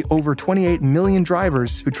join the over 28 million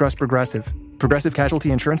drivers who trust Progressive. Progressive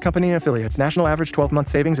Casualty Insurance Company and Affiliates. National average 12-month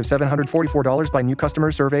savings of $744 by new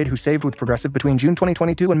customers surveyed who saved with Progressive between June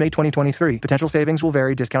 2022 and May 2023. Potential savings will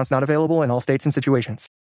vary. Discounts not available in all states and situations.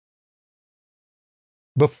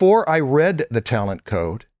 Before I read the talent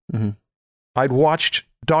code, I'd watched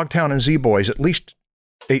Dogtown and Z-Boys at least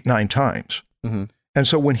 8-9 times. And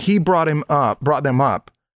so when he brought them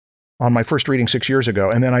up on my first reading 6 years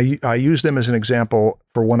ago, and then I used them as an example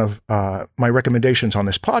for one of my recommendations on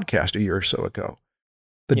this podcast a year or so ago.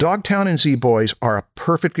 The Dogtown and Z-Boys are a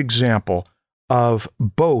perfect example of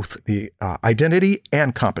both the identity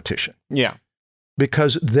and competition. Yeah.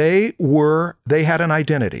 Because they had an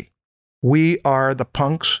identity. We are the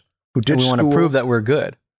punks who did school. We want to prove that we're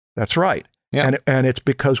good. That's right. Yeah. And it's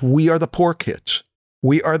because we are the poor kids.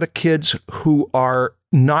 We are the kids who are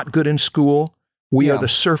not good in school. We are the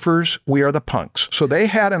surfers. We are the punks. So they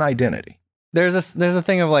had an identity. There's a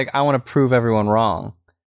thing of like, I want to prove everyone wrong.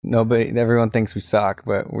 Everyone thinks we suck,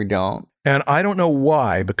 but we don't. And I don't know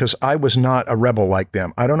why, because I was not a rebel like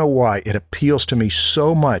them. I don't know why it appeals to me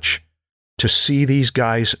so much to see these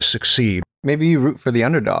guys succeed. Maybe you root for the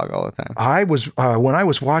underdog all the time. I was, when I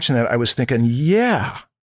was watching that, I was thinking, yeah.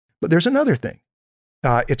 But there's another thing.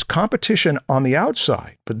 It's competition on the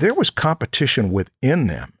outside, but there was competition within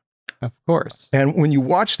them. Of course. And when you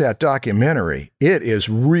watch that documentary, it is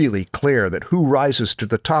really clear that who rises to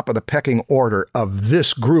the top of the pecking order of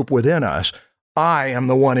this group within us, I am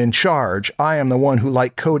the one in charge. I am the one who,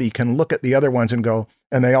 like Cody, can look at the other ones and go,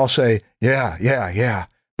 and they all say, yeah,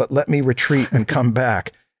 but let me retreat and come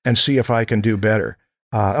back and see if I can do better.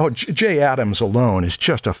 Jay Adams alone is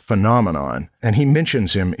just a phenomenon. And he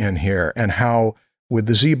mentions him in here, and how with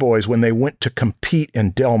the Z-Boys, when they went to compete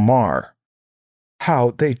in Del Mar,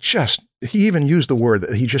 how he even used the word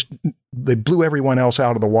that they blew everyone else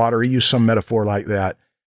out of the water. He used some metaphor like that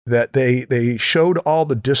they showed all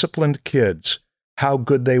the disciplined kids how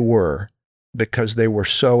good they were because they were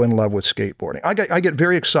so in love with skateboarding. I get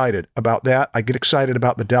very excited about that. I get excited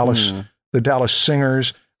about the Dallas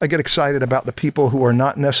Singers. I get excited about the people who are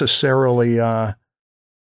not necessarily in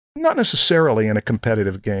a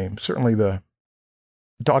competitive game. Certainly the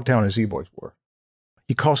Dogtown and Z-Boys were.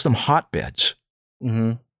 He calls them hotbeds.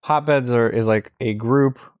 Mm-hmm. Hotbeds is like a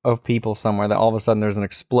group of people somewhere that all of a sudden there's an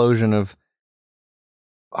explosion of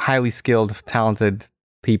highly skilled, talented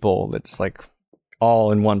people that's like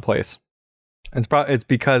all in one place. It's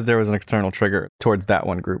because there was an external trigger towards that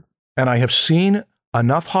one group. And I have seen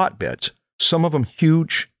enough hotbeds, some of them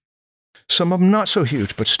huge, some of them not so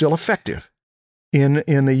huge, but still effective in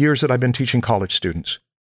the years that I've been teaching college students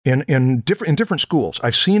in different schools.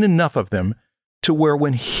 I've seen enough of them to where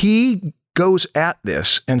when he goes at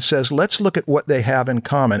this and says, let's look at what they have in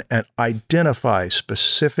common and identify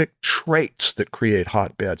specific traits that create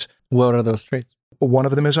hotbeds. What are those traits? One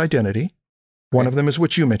of them is identity. One of them is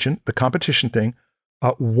what you mentioned, the competition thing.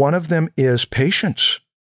 One of them is patience.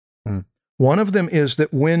 One of them is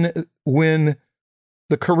that when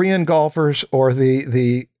the Korean golfers or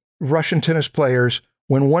the Russian tennis players,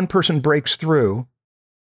 when one person breaks through,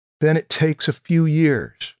 then it takes a few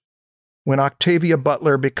years. When Octavia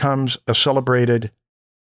Butler becomes a celebrated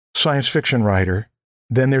science fiction writer,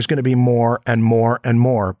 then there's going to be more and more and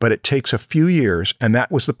more, but it takes a few years, and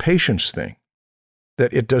that was the patience thing.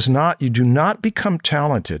 That you do not become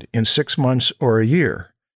talented in 6 months or a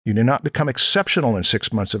year. You do not become exceptional in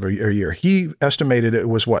 6 months of a year. He estimated it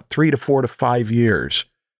was 3 to 4 to 5 years,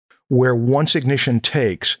 where once ignition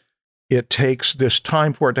takes, it takes this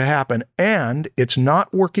time for it to happen, and it's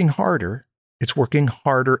not working harder. It's working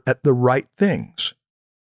harder at the right things.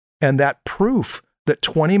 And that proof that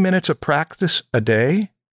 20 minutes of practice a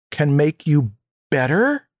day can make you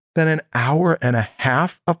better than an hour and a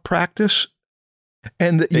half of practice,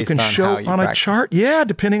 and that you can show on a chart. Yeah,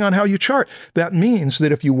 depending on how you chart. That means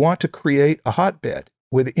that if you want to create a hotbed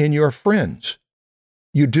within your friends,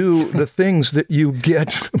 you do the things that you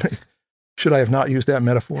get. Should I have not used that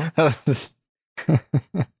metaphor? This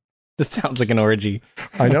sounds like an orgy.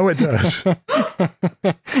 I know it does.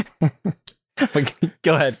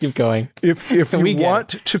 Go ahead, keep going. If you want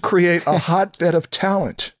to create a hotbed of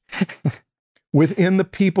talent within the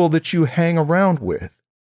people that you hang around with,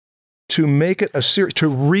 to make it a series, to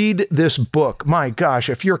read this book, my gosh,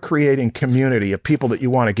 if you're creating community of people that you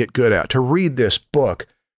want to get good at, to read this book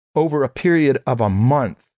over a period of a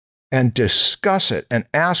month and discuss it and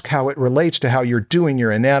ask how it relates to how you're doing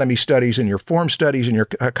your anatomy studies and your form studies and your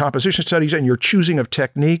composition studies and your choosing of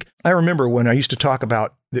technique. I remember when I used to talk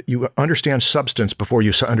about that you understand substance before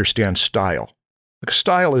you understand style. Because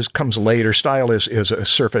style comes later. Style is a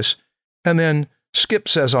surface. And then Skip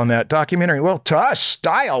says on that documentary, well, to us,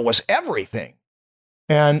 style was everything.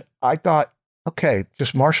 And I thought, okay,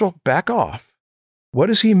 just Marshall, back off. What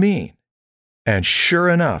does he mean? And sure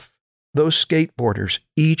enough, those skateboarders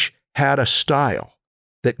each had a style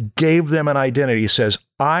that gave them an identity. Says,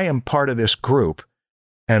 I am part of this group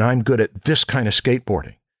and I'm good at this kind of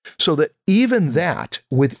skateboarding. So that even that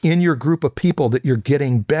within your group of people that you're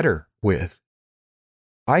getting better with.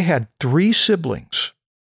 I had 3 siblings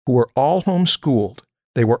who were all homeschooled.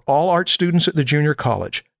 They were all art students at the junior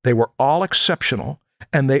college. They were all exceptional,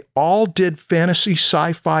 and they all did fantasy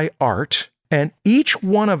sci-fi art, and each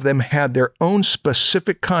one of them had their own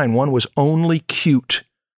specific kind. One was only cute.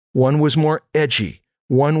 One was more edgy.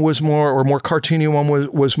 One was more cartoony.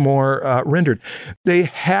 One was more rendered. They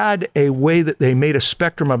had a way that they made a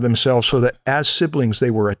spectrum of themselves so that as siblings,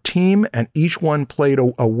 they were a team, and each one played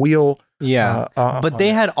a wheel. Yeah, but they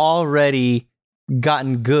had already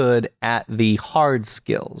gotten good at the hard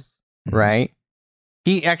skills, right?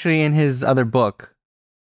 He actually, in his other book,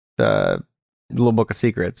 the Little Book of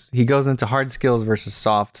Secrets, he goes into hard skills versus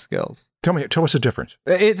soft skills. Tell us the difference.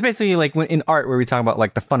 It's basically like when in art where we talk about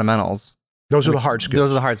like the fundamentals. Those are the hard skills.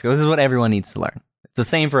 Those are the hard skills. This is what everyone needs to learn. It's the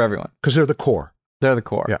same for everyone. Because they're the core. They're the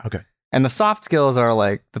core. Yeah, okay. And the soft skills are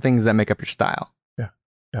like the things that make up your style.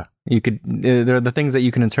 Yeah. They're the things that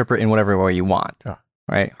you can interpret in whatever way you want. Yeah.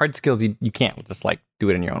 Right? Hard skills, you can't just like do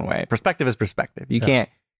it in your own way. Perspective is perspective. You can't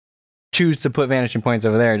choose to put vanishing points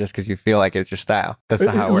over there just because you feel like it's your style. That's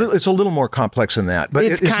not how it works. It's a little more complex than that. But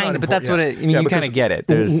it's kind of, but that's what it, I mean, you kind of get it.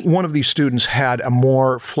 There's one of these students had a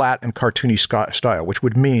more flat and cartoony style, which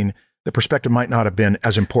would mean the perspective might not have been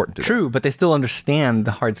as important to them. True, but they still understand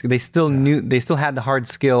the hard skill. They still had the hard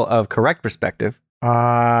skill of correct perspective.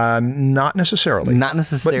 Not necessarily. Not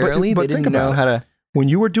necessarily. But they didn't know how to. When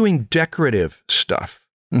you were doing decorative stuff,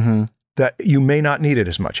 that you may not need it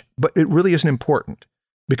as much, but it really isn't important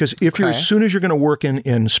because if you're as soon as you're going to work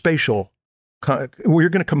in spatial, where you're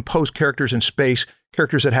going to compose characters in space,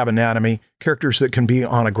 characters that have anatomy, characters that can be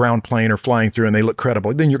on a ground plane or flying through and they look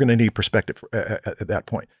credible, then you're going to need perspective at that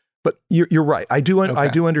point. But you're right. I do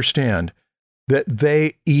understand that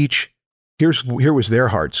they each, here was their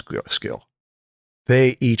hard skill.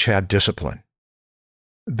 They each had discipline.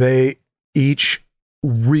 They each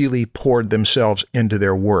really poured themselves into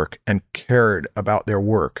their work and cared about their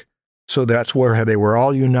work. So that's where they were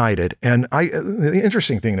all united. And the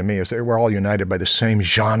interesting thing to me is they were all united by the same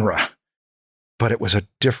genre, but it was a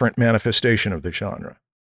different manifestation of the genre.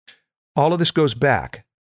 All of this goes back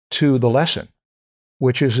to the lesson,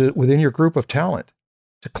 which is within your group of talent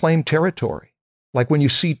to claim territory. Like when you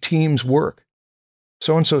see teams work,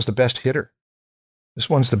 so-and-so is the best hitter. This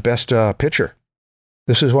one's the best pitcher.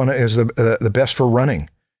 This is the best for running.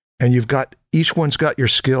 And each one's got your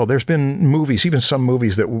skill. There's been movies, even some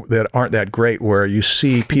movies that aren't that great, where you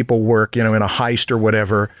see people work, in a heist or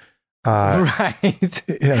whatever. Right.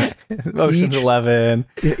 Yeah. Ocean's 11.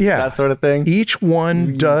 Yeah. That sort of thing. Each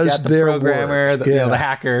one does their programmer, work. The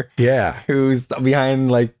hacker. Yeah. Who's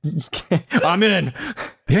behind I'm in.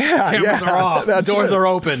 Yeah. Cameras are off. Doors are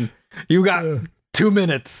open. You got 2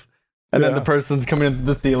 minutes. And then the person's coming into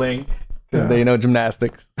the ceiling because they know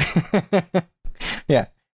gymnastics. Yeah.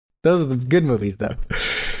 Those are the good movies, though.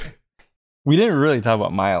 We didn't really talk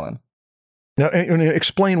about myelin. Now,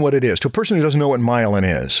 explain what it is to a person who doesn't know what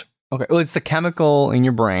myelin is. Okay. Well, it's a chemical in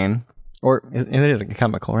your brain, or it is a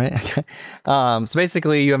chemical, right? So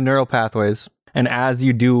basically, you have neural pathways, and as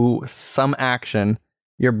you do some action,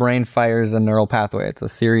 your brain fires a neural pathway. It's a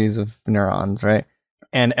series of neurons, right?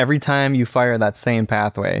 And every time you fire that same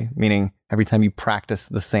pathway, meaning every time you practice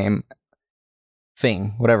the same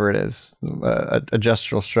thing, whatever it is, a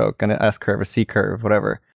gestural stroke, an S curve, a C curve,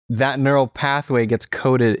 whatever, that neural pathway gets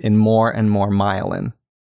coated in more and more myelin.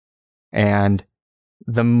 And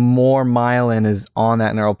the more myelin is on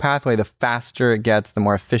that neural pathway, the faster it gets, the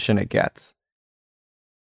more efficient it gets.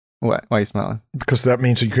 What? Why are you smiling? Because that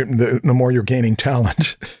means the more you're gaining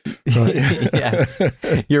talent. Yes.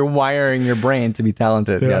 You're wiring your brain to be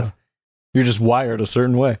talented. Yeah. Yes. You're just wired a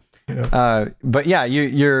certain way. Yeah. But yeah,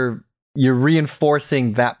 you're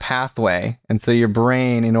reinforcing that pathway. And so your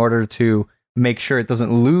brain, in order to make sure it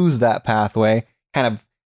doesn't lose that pathway, kind of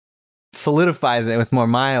solidifies it with more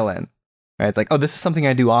myelin. Right? It's like, oh, this is something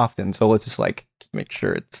I do often. So let's just make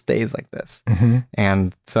sure it stays like this. Mm-hmm.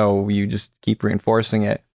 And so you just keep reinforcing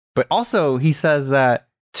it. But also, he says that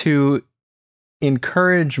to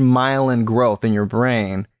encourage myelin growth in your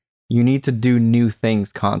brain, you need to do new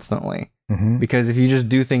things constantly. Mm-hmm. Because if you just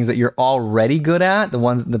do things that you're already good at,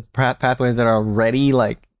 the pathways that are already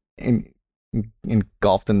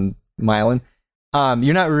engulfed in myelin,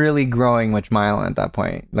 you're not really growing much myelin at that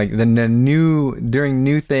point. Like doing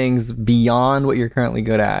new things beyond what you're currently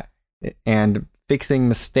good at and fixing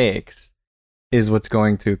mistakes is what's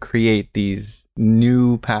going to create these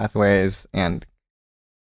new pathways and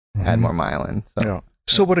add more myelin.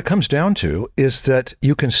 So what it comes down to is that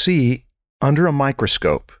you can see under a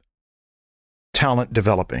microscope talent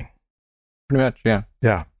developing. Pretty much, yeah.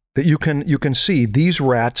 Yeah. That you can see these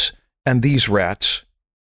rats and these rats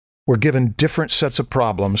were given different sets of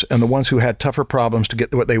problems, and the ones who had tougher problems to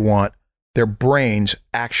get what they want, their brains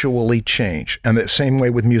actually change. And the same way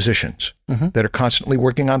with musicians that are constantly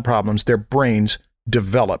working on problems, their brains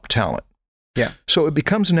develop talent. Yeah. So it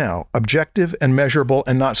becomes now objective and measurable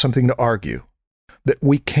and not something to argue. That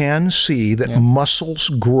we can see that muscles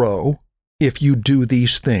grow if you do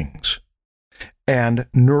these things. And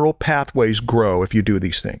neural pathways grow if you do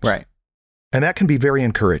these things. Right. And that can be very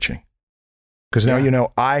encouraging. Because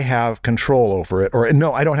now I have control over it. Or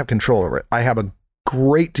no, I don't have control over it. I have a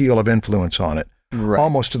great deal of influence on it. Right.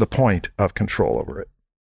 Almost to the point of control over it.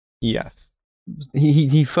 Yes.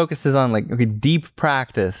 He focuses on deep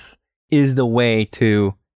practice is the way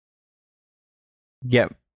to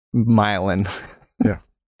get myelin. Yeah.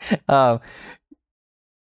 Hold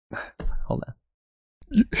on.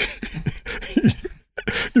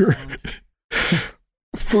 Your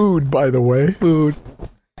food, by the way.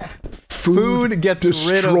 Food gets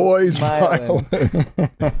destroys rid of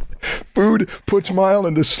myelin. Food puts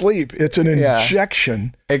myelin to sleep. It's an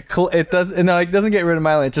injection. It doesn't get rid of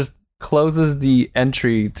myelin. It just closes the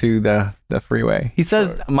entry to the freeway. He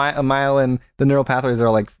says myelin, the neural pathways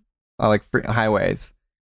are like highways,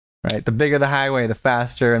 right? The bigger the highway, the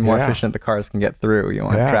faster and more efficient the cars can get through. You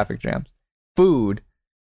want traffic jams. Food,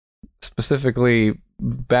 specifically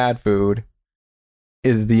bad food,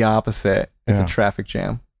 is the opposite. It's a traffic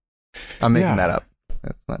jam. I'm making that up.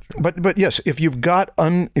 That's not true. But yes, if you've got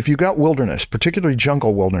wilderness, particularly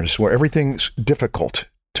jungle wilderness, where everything's difficult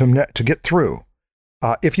to get through,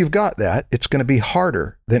 if you've got that, it's going to be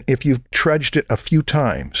harder than if you've trudged it a few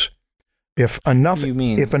times. If enough, What do you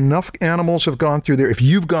mean? if enough animals have gone through there, if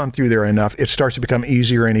you've gone through there enough, it starts to become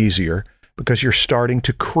easier and easier because you're starting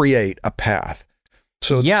to create a path.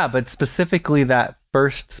 So yeah, but specifically that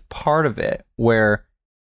first part of it where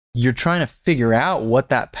you're trying to figure out what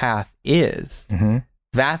that path is.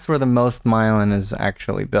 That's where the most myelin is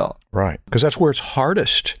actually built. Right, because that's where it's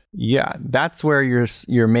hardest. Yeah, that's where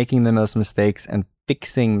you're making the most mistakes and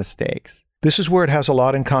fixing mistakes. This is where it has a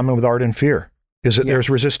lot in common with art and fear. Is that there's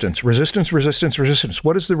resistance. Resistance, resistance, resistance.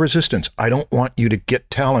 What is the resistance? I don't want you to get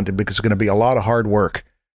talented because it's going to be a lot of hard work.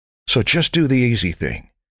 So just do the easy thing.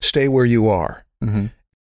 Stay where you are.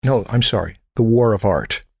 No, I'm sorry. The war of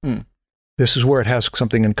art. This is where it has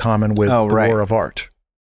something in common with the war of art.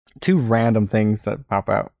 Two random things that pop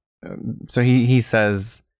out. So he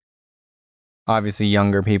says, obviously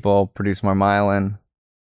younger people produce more myelin.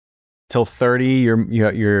 Till 30,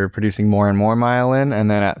 you're producing more and more myelin,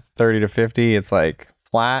 and then at 30 to 50, it's like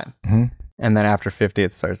flat, and then after 50,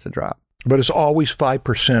 it starts to drop. But it's always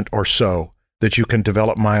 5% or so that you can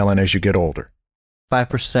develop myelin as you get older.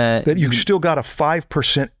 5%. That you still got a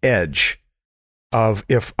 5% edge of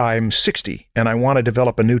if I'm 60 and I want to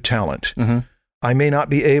develop a new talent, I may not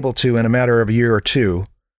be able to, in a matter of a year or two,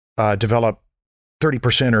 develop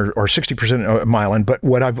 30% or 60% of myelin, but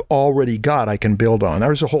what I've already got, I can build on.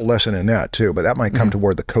 There's a whole lesson in that too, but that might come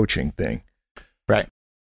toward the coaching thing. Right.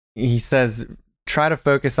 He says, try to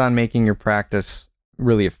focus on making your practice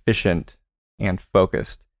really efficient and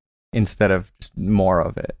focused instead of just more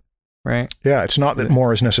of it. Right? Yeah, it's not that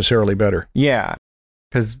more is necessarily better. Yeah,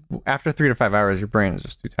 because after 3 to 5 hours, your brain is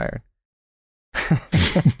just too tired.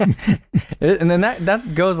 And then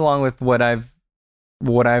that goes along with what I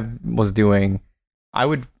was doing. I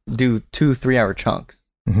would do 2-3 hour chunks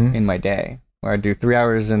in my day, where I'd do 3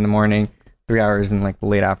 hours in the morning, 3 hours in like the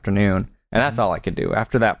late afternoon, and that's all I could do.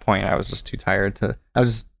 After that point, I was just too tired I was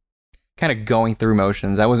just kind of going through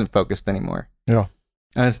motions. I wasn't focused anymore. Yeah,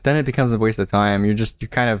 and then it becomes a waste of time. You're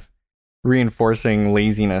kind of reinforcing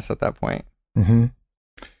laziness at that point. And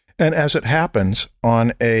as it happens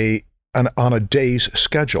on a day's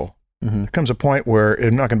schedule, there comes a point where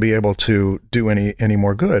I'm not going to be able to do any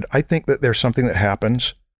more good. I think that there's something that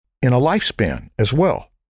happens in a lifespan as well,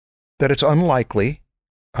 that it's unlikely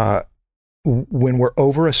when we're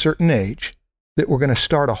over a certain age that we're going to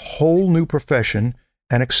start a whole new profession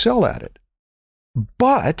and excel at it.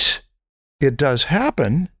 But it does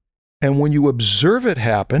happen, and when you observe it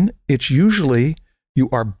happen, it's usually you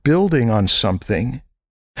are building on something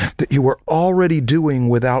that you were already doing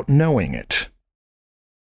without knowing it.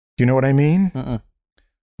 You know what I mean?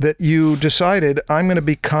 That you decided, I'm going to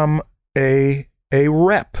become a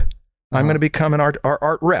rep. I'm going to become an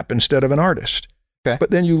art rep instead of an artist. Okay.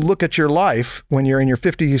 But then you look at your life when you're in your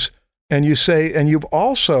 50s and you say, and you've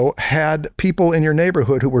also had people in your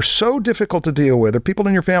neighborhood who were so difficult to deal with, or people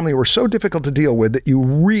in your family who were so difficult to deal with, that you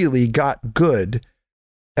really got good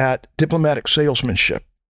at diplomatic salesmanship.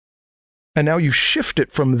 And now you shift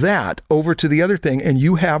it from that over to the other thing, and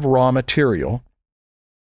you have raw material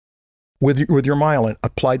with your myelin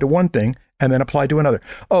applied to one thing and then applied to another.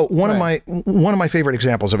 Oh, one of my favorite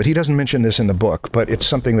examples of it. He doesn't mention this in the book, but it's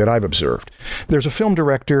something that I've observed. There's a film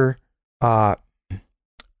director,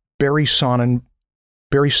 Barry Sonnenfeld.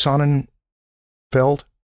 Jerry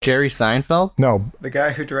Seinfeld? No. The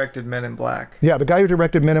guy who directed Men in Black. Yeah, the guy who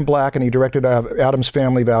directed Men in Black, and he directed Addams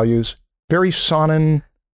Family Values. Barry Sonnenfeld.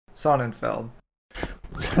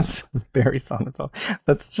 That's Barry Sonnenfeld.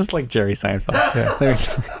 That's just like Jerry Seinfeld.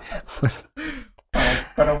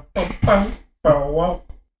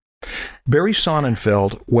 Barry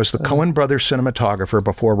Sonnenfeld was the Coen Brothers cinematographer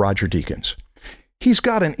before Roger Deakins. He's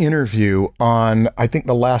got an interview on, I think,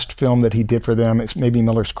 the last film that he did for them. It's maybe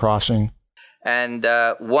Miller's Crossing. And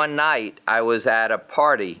one night, I was at a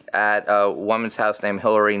party at a woman's house named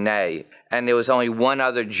Hilary Ney, and there was only one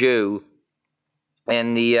other Jew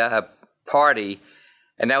in the party,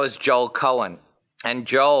 and that was Joel Coen. And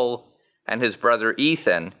Joel and his brother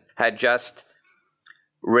Ethan had just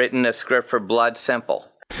written a script for Blood Simple.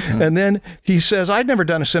 And then he says, I'd never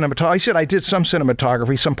done a cinematography. I said I did some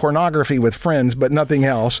cinematography, some pornography with friends, but nothing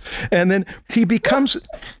else. And then he becomes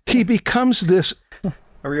this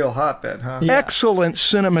a real hotbed, huh? Excellent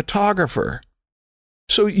cinematographer.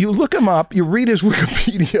 So you look him up, you read his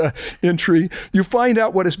Wikipedia entry, you find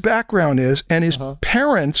out what his background is, and his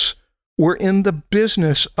parents were in the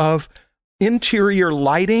business of interior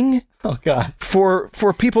lighting. Oh God! For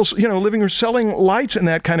people's living room, selling lights and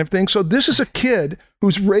that kind of thing. So this is a kid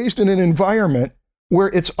who's raised in an environment where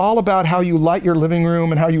it's all about how you light your living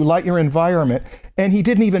room and how you light your environment. And he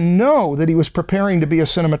didn't even know that he was preparing to be a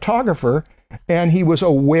cinematographer, and he was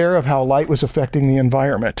aware of how light was affecting the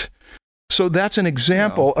environment. So that's an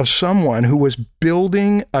example of someone who was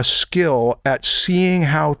building a skill at seeing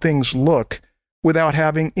how things look without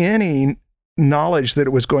having any knowledge that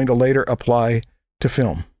it was going to later apply to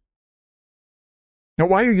film. Now,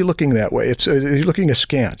 why are you looking that way? You're looking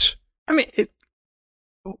askance. I mean,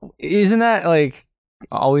 isn't that like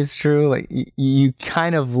always true? Like you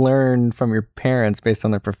kind of learn from your parents based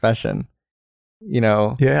on their profession, you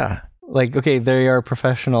know? Yeah. Like, okay, they are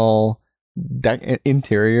professional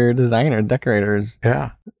interior designer, decorators.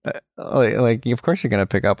 Yeah. Like, of course you're going to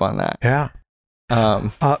pick up on that. Yeah.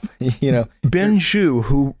 You know, Ben Zhu,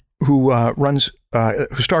 who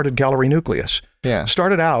started Gallery Nucleus,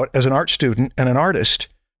 started out as an art student and an artist,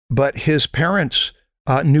 but his parents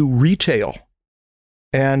knew retail.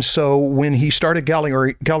 And so when he started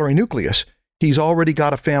Gallery Nucleus, he's already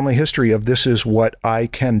got a family history of this is what I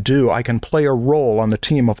can do. I can play a role on the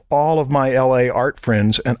team of all of my LA art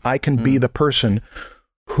friends, and I can be the person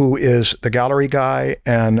who is the gallery guy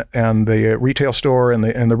and the retail store and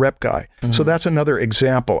the rep guy. So that's another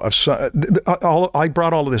example of I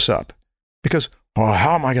brought all of this up because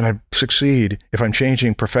how am I going to succeed if I'm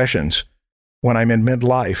changing professions when I'm in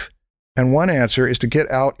midlife? And one answer is to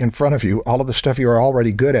get out in front of you all of the stuff you are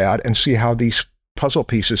already good at and see how these puzzle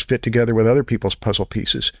pieces fit together with other people's puzzle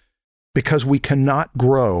pieces, because we cannot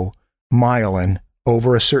grow myelin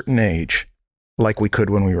over a certain age like we could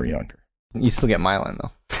when we were younger. You still get myelin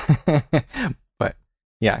though. But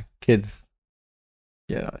yeah, kids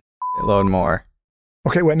get a load more.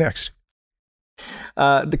 Okay, what next?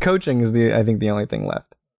 The coaching is I think the only thing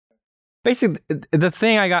left. Basically, the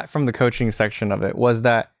thing I got from the coaching section of it was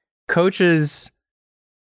that coaches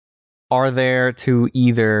are there to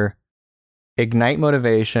either ignite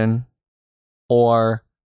motivation or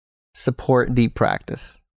support deep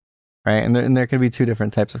practice, right? And there can be two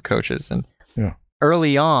different types of coaches. And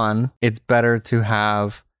early on, it's better to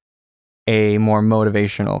have a more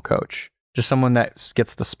motivational coach, just someone that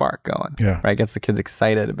gets the spark going, right? Gets the kids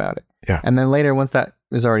excited about it. And then later, once that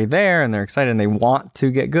is already there and they're excited and they want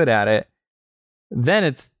to get good at it, then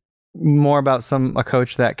it's more about a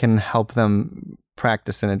coach that can help them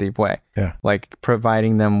practice in a deep way, like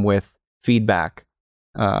providing them with feedback,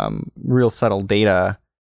 real subtle data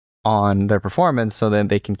on their performance so that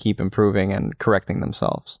they can keep improving and correcting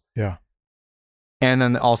themselves. And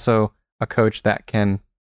then also a coach that can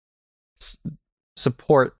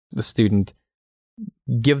support the student,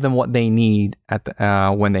 give them what they need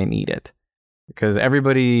at when they need it, because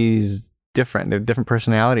everybody's different. They're different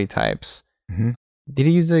personality types. Did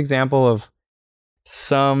you use the example of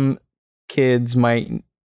some kids might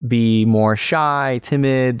be more shy,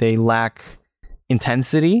 timid, they lack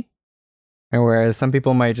intensity, and whereas some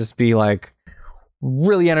people might just be like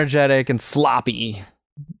really energetic and sloppy,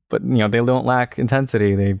 but you know, they don't lack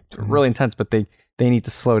intensity. They're really intense, but they need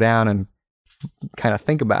to slow down and kind of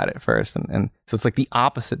think about it first. And so it's like the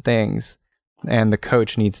opposite things, and the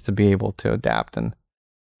coach needs to be able to adapt and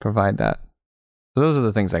provide that. So those are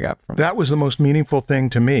the things I got from it. That was the most meaningful thing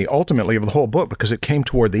to me, ultimately, of the whole book, because it came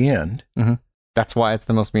toward the end. That's why it's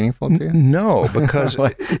the most meaningful to you? No, because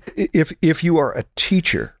if you are a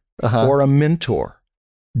teacher or a mentor,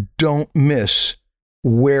 don't miss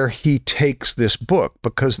where he takes this book,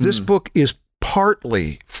 because this book is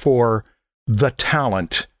partly for the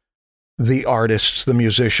talent, the artists, the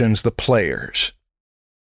musicians, the players,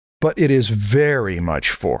 but it is very much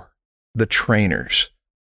for the trainers,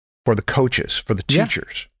 for the coaches, for the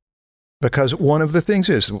teachers. Because one of the things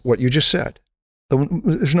is what you just said.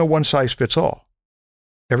 There's no one size fits all.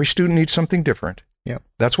 Every student needs something different.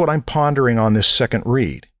 That's what I'm pondering on this second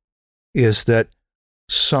read, is that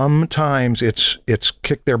sometimes it's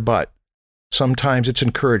kick their butt. Sometimes it's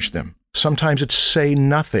encourage them. Sometimes it's say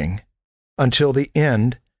nothing until the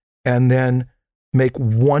end and then make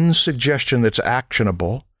one suggestion that's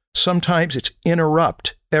actionable. Sometimes it's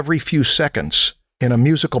interrupt every few seconds in a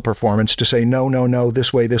musical performance to say, no,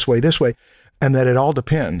 this way, this way, this way, and that it all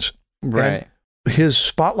depends. Right. And his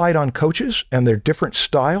spotlight on coaches and their different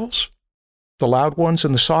styles, the loud ones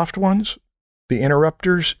and the soft ones, the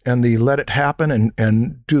interrupters and the let it happen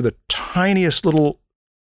and do the tiniest little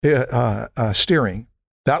steering.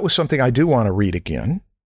 That was something I do want to read again.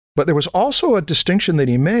 But there was also a distinction that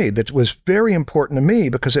he made that was very important to me,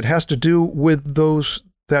 because it has to do with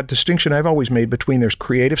that distinction I've always made between there's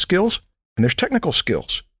creative skills and there's technical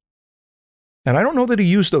skills. And I don't know that he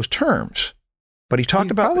used those terms, but he talked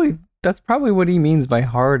about... That's probably what he means by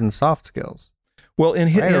hard and soft skills. Well,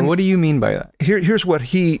 what do you mean by that? Here's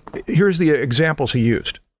the examples he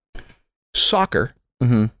used. Soccer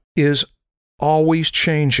is always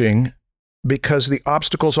changing because the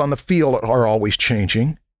obstacles on the field are always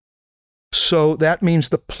changing. So that means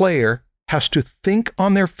the player has to think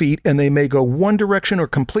on their feet, and they may go one direction or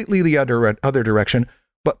completely the other direction,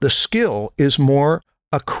 but the skill is more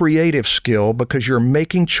a creative skill because you're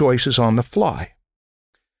making choices on the fly.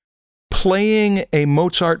 Playing a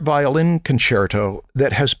Mozart violin concerto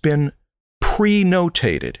that has been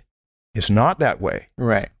pre-notated is not that way.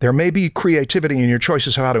 Right. There may be creativity in your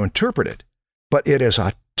choices of how to interpret it, but it is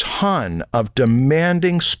a ton of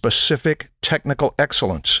demanding specific technical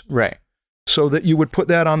excellence. Right. So that you would put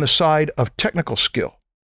that on the side of technical skill.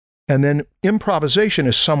 And then improvisation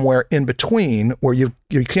is somewhere in between where you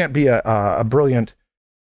can't be a brilliant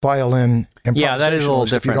violin improvisationalist. Yeah, that is a little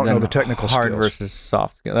different. If you don't than know the technical hard skills. versus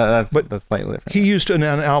soft skill. That's slightly different. He used an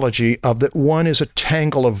analogy of that one is a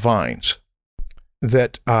tangle of vines,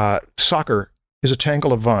 that soccer is a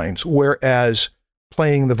tangle of vines, whereas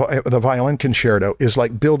playing the violin concerto is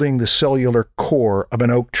like building the cellular core of an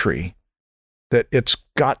oak tree, that it's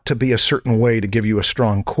got to be a certain way to give you a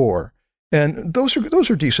strong core. And those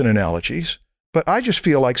are decent analogies, but I just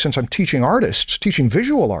feel like since I'm teaching artists, teaching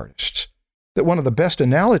visual artists, that one of the best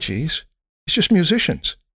analogies is just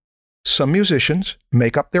musicians. Some musicians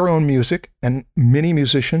make up their own music, and many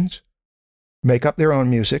musicians make up their own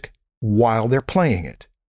music while they're playing it.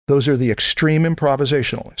 Those are the extreme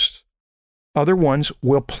improvisationalists. Other ones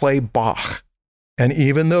will play Bach. And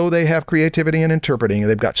even though they have creativity in interpreting,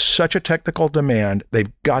 they've got such a technical demand,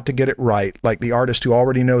 they've got to get it right. Like the artist who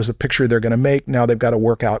already knows the picture they're going to make, now they've got to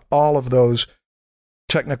work out all of those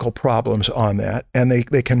technical problems on that. And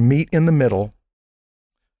they can meet in the middle.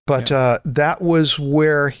 But that was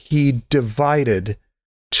where he divided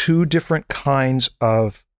two different kinds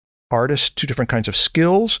of artists, two different kinds of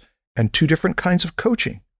skills, and two different kinds of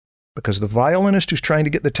coaching. Because the violinist who's trying to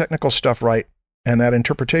get the technical stuff right and that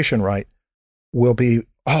interpretation right will be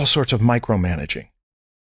all sorts of micromanaging.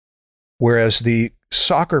 Whereas the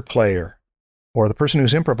soccer player or the person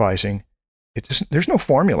who's improvising, there's no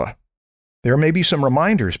formula. There may be some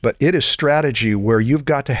reminders, but it is strategy where you've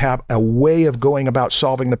got to have a way of going about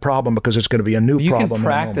solving the problem because it's going to be a new problem. You can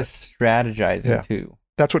practice strategizing too.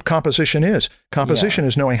 That's what composition is. Composition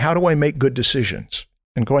is knowing, how do I make good decisions?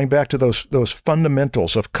 And going back to those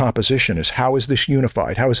fundamentals of composition is, how is this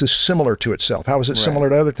unified? How is this similar to itself? How is it similar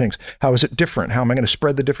to other things? How is it different? How am I going to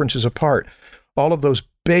spread the differences apart? All of those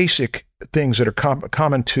basic things that are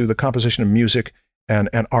common to the composition of music and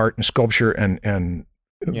art and sculpture and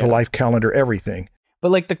the life calendar, everything.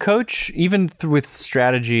 But like the coach, even with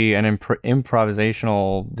strategy and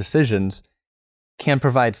improvisational decisions, can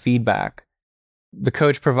provide feedback. The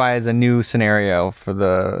coach provides a new scenario for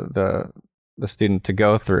the student to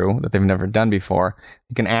go through that they've never done before.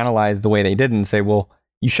 You can analyze the way they did and say, well,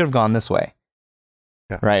 you should have gone this way.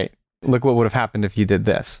 Yeah. Right? Look what would have happened if you did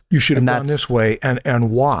this. You should have gone this way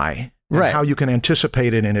and why. And how you can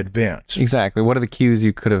anticipate it in advance. Exactly. What are the cues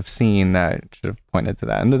you could have seen that should have pointed to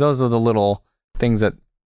that? And those are the little things that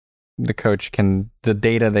the coach the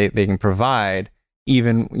data they can provide,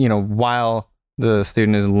 even, while the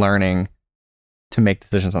student is learning to make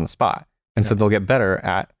decisions on the spot. And so they'll get better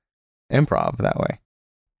at improv that way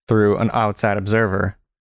through an outside observer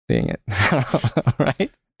seeing it.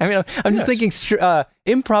 Right? I mean, I'm just thinking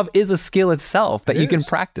improv is a skill itself that you can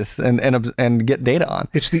practice and get data on.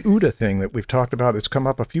 It's the OODA thing that we've talked about. It's come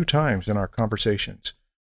up a few times in our conversations.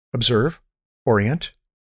 Observe, orient,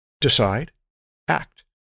 decide, act.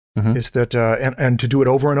 Mm-hmm. Is that and to do it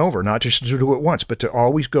over and over, not just to do it once, but to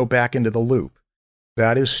always go back into the loop.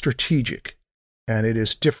 That is strategic, and it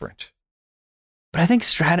is different. But I think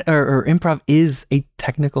or improv is a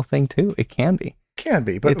technical thing too. It can be. Can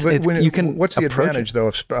be, but what's the advantage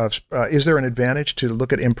though? Is there an advantage to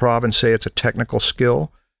look at improv and say it's a technical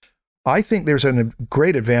skill? I think there's a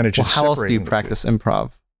great advantage. Well, how else do you practice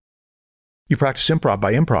improv? You practice improv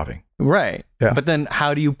by improving, right? Yeah. But then,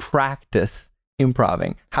 how do you practice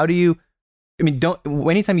improving? How do you? I mean,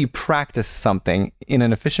 anytime you practice something in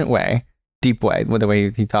an efficient way, deep way, with the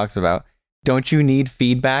way he talks about, don't you need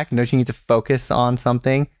feedback? Don't you need to focus on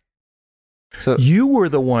something? So you were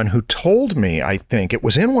the one who told me, I think it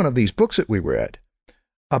was in one of these books that we read,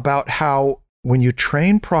 about how when you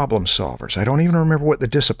train problem solvers, I don't even remember what the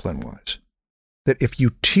discipline was, that if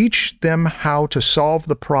you teach them how to solve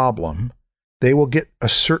the problem, they will get a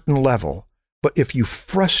certain level. But if you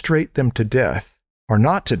frustrate them to death, or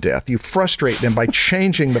not to death, you frustrate them by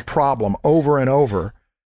changing the problem over and over,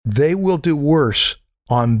 they will do worse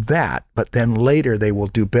on that, but then later they will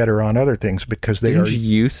do better on other things because they Didn't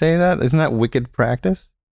you say that? Isn't that wicked practice?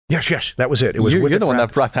 Yes, that was it. It was you're the one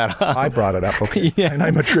that brought that up. I brought it up, okay. And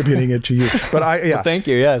I'm attributing it to you. But well, thank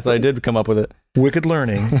you. Yes, I did come up with it. Wicked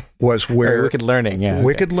learning was where wicked learning, yeah.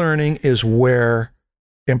 Wicked learning is where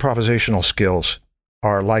improvisational skills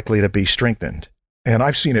are likely to be strengthened. And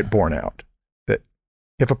I've seen it borne out that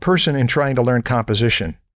if a person in trying to learn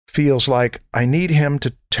composition feels like I need him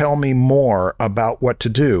to tell me more about what to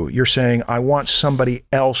do, you're saying, I want somebody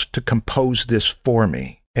else to compose this for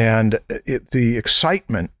me. And the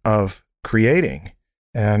excitement of creating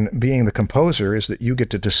and being the composer is that you get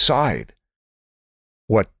to decide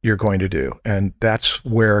what you're going to do. And that's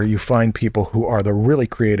where you find people who are the really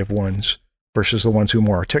creative ones versus the ones who are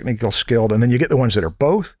more technical skilled. And then you get the ones that are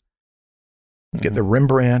both. You get the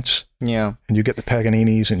Rembrandts, yeah, and you get the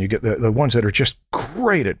Paganinis, and you get the ones that are just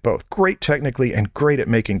great at both, great technically and great at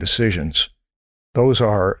making decisions. Those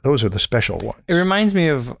are the special ones. It reminds me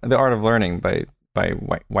of The Art of Learning by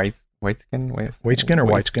Whiteskin,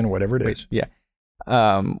 or whatever it is. Yeah,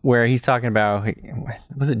 where he's talking about,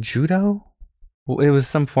 was it judo? Well, it was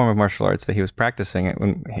some form of martial arts that he was practicing.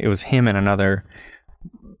 It was him and another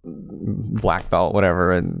black belt,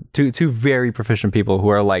 whatever, and two very proficient people who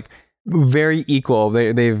are like very equal.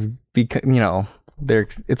 They've become,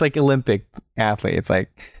 it's like Olympic athletes, like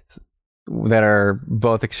that are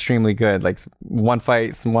both extremely good. Like one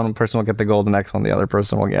fight, one person will get the gold, the next one, the other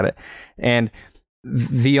person will get it. And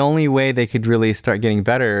the only way they could really start getting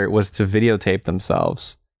better was to videotape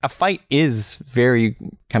themselves. A fight is very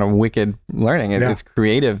kind of wicked learning. It's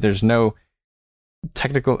creative. There's no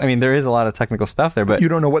technical, there is a lot of technical stuff there, but you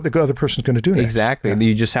don't know what the other person's going to do next. Exactly. Yeah.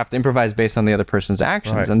 You just have to improvise based on the other person's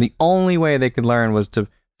actions. Right. And the only way they could learn was to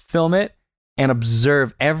film it and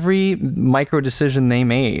observe every micro decision they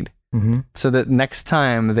made, so that next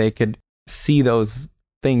time they could see those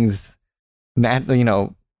things, in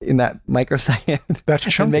that microsecond. That's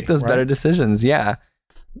chunky, and make those better decisions. Yeah.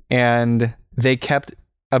 And they kept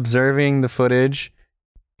observing the footage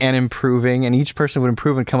and improving, and each person would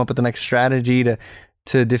improve and come up with the next strategy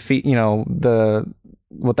to defeat,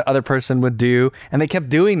 what the other person would do. And they kept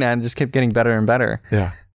doing that and just kept getting better and better.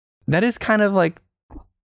 Yeah. That is kind of like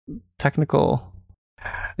technical,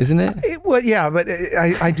 isn't it? Well, yeah, but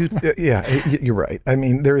I do. Yeah, you're right.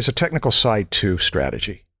 There is a technical side to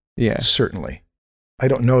strategy. Yeah. Certainly. I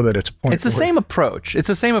don't know that it's It's the same approach. It's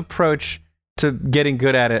the same approach to getting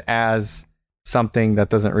good at it as something that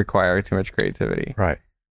doesn't require too much creativity. Right.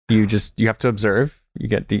 You have to observe, you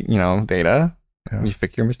get data, you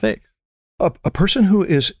fix your mistakes. A person who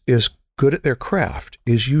is good at their craft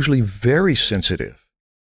is usually very sensitive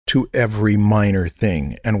to every minor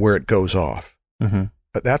thing and where it goes off. Mm-hmm.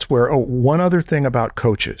 But that's where, one other thing about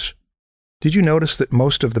coaches. Did you notice that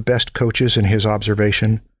most of the best coaches in his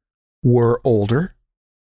observation were older?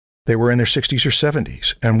 They were in their 60s or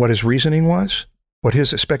 70s. And what his reasoning was? What his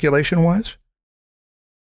speculation was?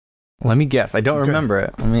 Let me guess. I don't remember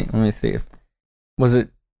it. Let me see. Was it?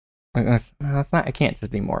 It's not. It can't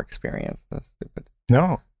just be more experience. That's stupid.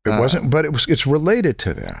 No, it wasn't. But it's related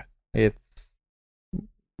to that. It's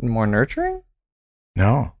more nurturing.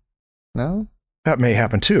 No. That may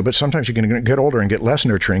happen too. But sometimes you can get older and get less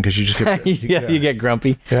nurturing because you just get you get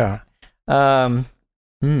grumpy. Yeah.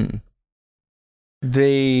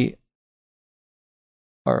 They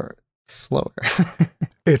are slower.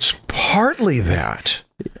 It's partly that.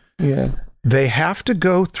 Yeah. They have to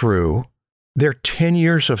go through their 10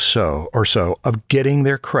 years or so of getting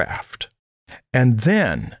their craft. And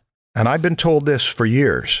then, and I've been told this for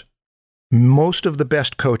years, most of the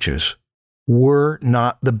best coaches were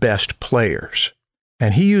not the best players.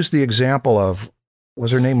 And he used the example of,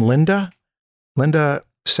 was her name Linda? Linda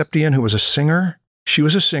Septian, who was a singer. She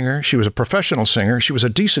was a singer. She was a professional singer. She was a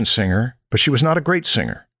decent singer, but she was not a great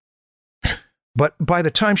singer. But by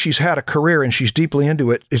the time she's had a career and she's deeply into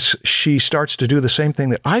it, she starts to do the same thing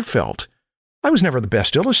that I felt. I was never the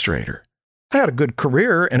best illustrator. I had a good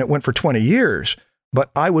career and it went for 20 years, but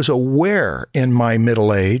I was aware in my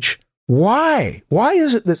middle age, why? Why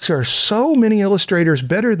is it that there are so many illustrators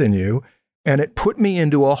better than you? And it put me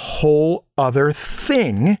into a whole other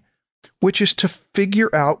thing, which is to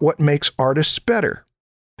figure out what makes artists better.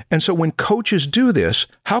 And so when coaches do this,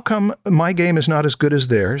 how come my game is not as good as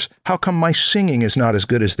theirs? How come my singing is not as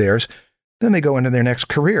good as theirs? Then they go into their next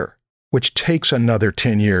career, which takes another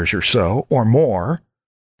 10 years or so, or more,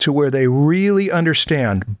 to where they really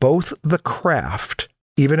understand both the craft,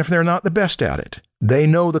 even if they're not the best at it. They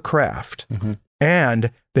know the craft. Mm-hmm. And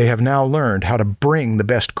they have now learned how to bring the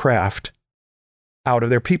best craft out of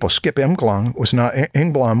their people. Skip Engblom was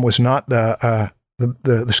not the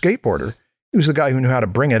skateboarder. He was the guy who knew how to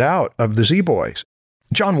bring it out of the Z-Boys.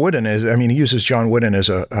 John Wooden he uses John Wooden as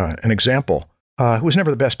an example, who was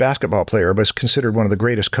never the best basketball player, but is considered one of the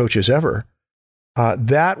greatest coaches ever.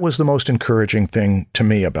 That was the most encouraging thing to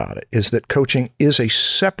me about it, is that coaching is a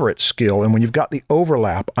separate skill. And when you've got the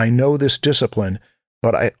overlap, I know this discipline,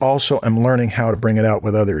 but I also am learning how to bring it out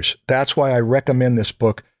with others. That's why I recommend this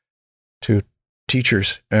book to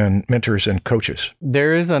teachers and mentors and coaches.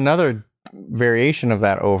 There is another variation of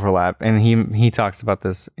that overlap, and he talks about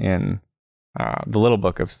this in the Little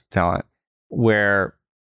Book of Talent, where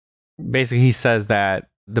basically he says that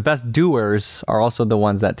the best doers are also the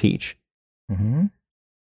ones that teach. Mm-hmm.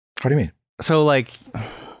 What do you mean? So, like,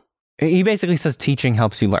 he basically says teaching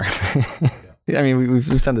helps you learn. I mean,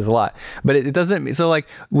 we've said this a lot, but it doesn't. So, like,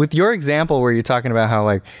 with your example where you're talking about how,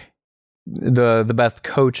 like, the best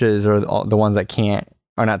coaches are the ones that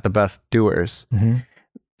are not the best doers. Mm-hmm.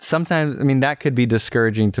 Sometimes, I mean, that could be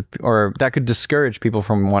discouraging or that could discourage people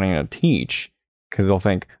from wanting to teach, because they'll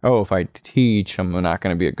think, oh, if I teach, I'm not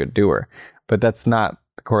going to be a good doer. But that's not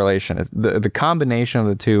the correlation. It's the combination of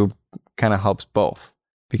the two kind of helps both.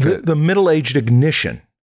 Because the middle-aged ignition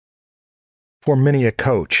for many a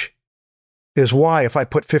coach is why, if I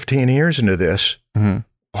put 15 years into this, mm-hmm.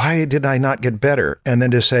 why did I not get better? And then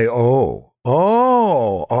to say, oh,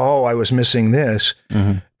 I was missing this.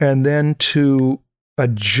 Mm-hmm. And then to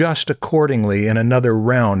adjust accordingly in another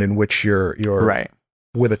round in which you're right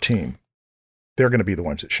with a team. They're going to be the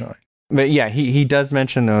ones that shine. But yeah, he does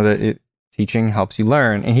mention though that teaching helps you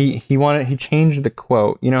learn, and he changed the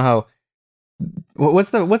quote. You know how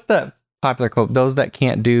what's the popular quote? Those that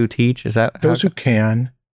can't do teach. Is that those who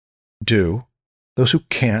can do, those who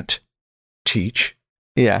can't teach.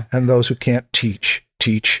 Yeah, and those who can't teach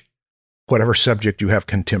whatever subject you have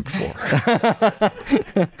contempt for.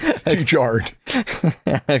 Teach art.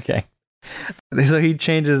 Okay. So he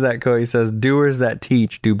changes that quote. He says, doers that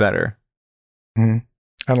teach do better. Mm-hmm.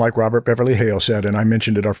 And like Robert Beverly Hale said, and I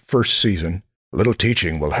mentioned it our first season, a little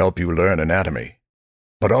teaching will help you learn anatomy,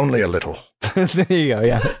 but only a little. There you go,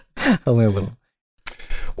 yeah. Only a little.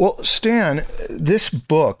 Well, Stan, this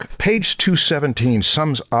book, page 217,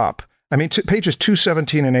 sums up. I mean, pages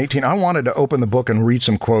 217 and 18, I wanted to open the book and read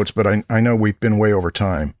some quotes, but I know we've been way over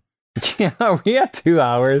time. Yeah, we had 2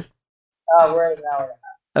 hours. We're at an hour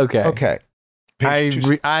and a half. Okay.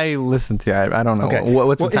 I listened to it. I don't know. Okay.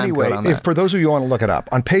 What's the time code on that? For those of you who want to look it up,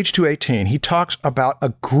 on page 218, he talks about a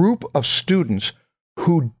group of students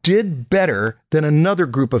who did better than another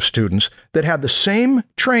group of students that had the same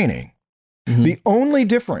training. Mm-hmm. The only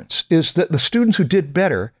difference is that the students who did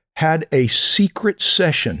better had a secret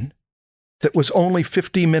session that was only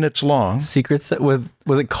 50 minutes long. Was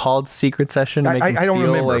it called Secret Session? I don't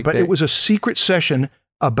remember, but it was a secret session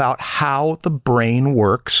about how the brain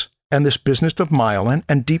works and this business of myelin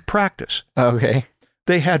and deep practice. Okay.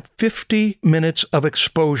 They had 50 minutes of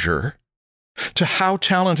exposure to how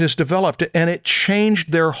talent is developed, and it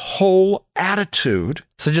changed their whole attitude.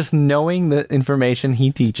 So just knowing the information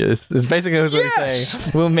he teaches is basically what he's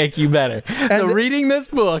saying will make you better. And so reading this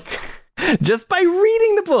book, just by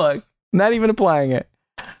reading the book, not even applying it,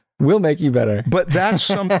 will make you better. But that's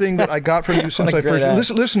something that I got from you since I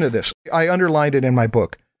first... Listen to this. I underlined it in my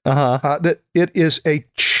book. That it is a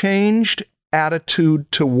changed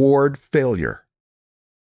attitude toward failure,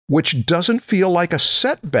 which doesn't feel like a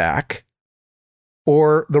setback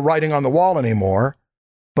or the writing on the wall anymore,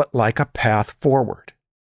 but like a path forward.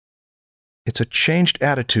 It's a changed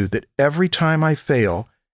attitude that every time I fail,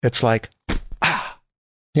 it's like,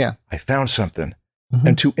 yeah, I found something. Mm-hmm.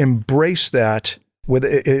 And to embrace that with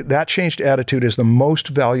that changed attitude is the most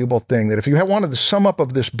valuable thing. That if you wanted the sum up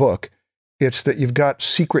of this book, it's that you've got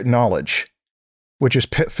secret knowledge, which is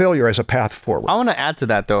failure as a path forward. I want to add to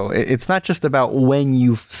that, though. It's not just about when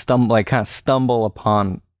you stumble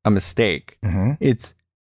upon a mistake. Mm-hmm. It's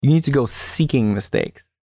you need to go seeking mistakes.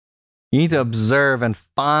 You need to observe and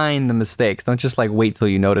find the mistakes. Don't just wait till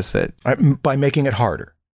you notice it. By making it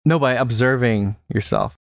harder. No, by observing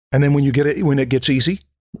yourself. And then when it gets easy,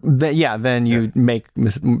 then you make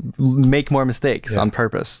more mistakes on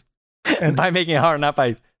purpose. And by making it hard, not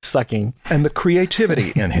by sucking. And the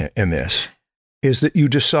creativity in this is that you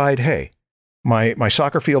decide, hey, my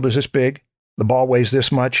soccer field is this big, the ball weighs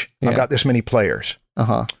this much, I've got this many players.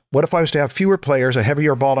 What if I was to have fewer players, a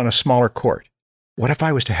heavier ball, and a smaller court? What if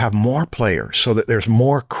I was to have more players so that there's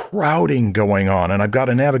more crowding going on and I've got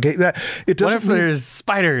to navigate that? What if there's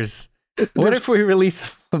spiders? What if we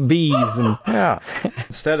release bees?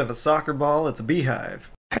 Instead of a soccer ball, it's a beehive.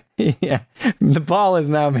 Yeah, the ball is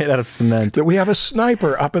now made out of cement. That we have a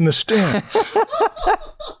sniper up in the stands.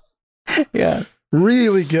 Yes.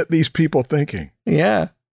 Really get these people thinking. Yeah.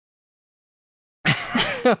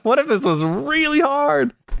 What if this was really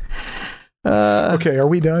hard? Okay, are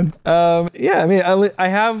we done? Yeah, I mean, I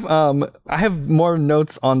have more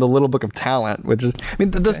notes on the Little Book of Talent, which is, I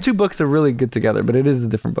mean, those two books are really good together, but it is a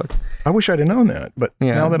different book. I wish I'd have known that, but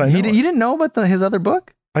now that I know you didn't know about his other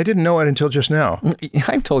book? I didn't know it until just now.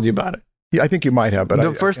 I've told you about it. Yeah, I think you might have, but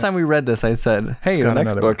the first time we read this, I said, "Hey, the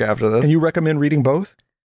next book after this." And you recommend reading both?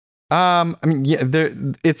 I mean, yeah,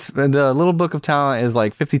 it's the Little Book of Talent is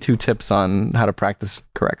like 52 tips on how to practice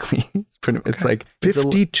correctly. It's like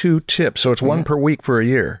 52 tips, so it's one per week for a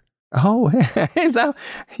year. Oh, is that?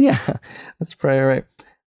 Yeah, that's probably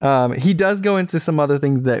right. He does go into some other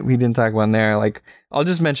things that we didn't talk about in there. Like, I'll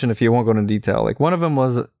just mention a few. I won't go into detail. Like, one of them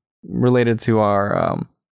was related to our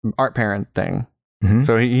art parent thing. Mm-hmm.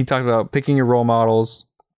 So he talked about picking your role models,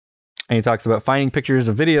 and he talks about finding pictures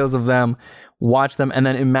of videos of them, watch them, and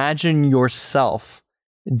then imagine yourself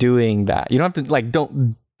doing that. You don't have to, like,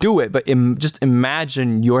 don't do it, but just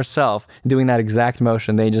imagine yourself doing that exact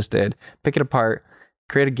motion they just did. Pick it apart,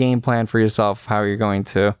 create a game plan for yourself, how you're going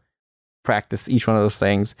to practice each one of those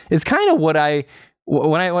things. It's kind of what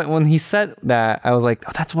when he said that, I was like,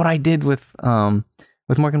 oh, that's what I did with Morgan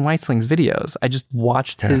Weisling's videos. I just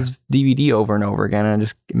watched his DVD over and over again, and I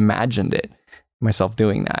just imagined it myself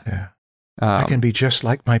doing that. Yeah. I can be just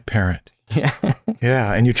like my parent. Yeah.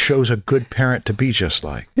 Yeah, and you chose a good parent to be just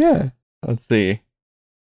like. Yeah. Let's see.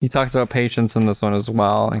 He talks about patience in this one as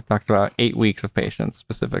well. He talks about 8 weeks of patience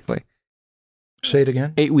specifically. Say it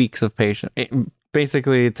again. 8 weeks of patience.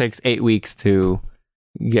 Basically, it takes 8 weeks to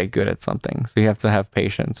get good at something. So you have to have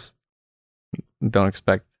patience. Don't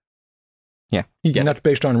expect. Yeah. And that's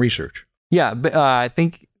based on research. Yeah. But I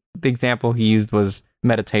think the example he used was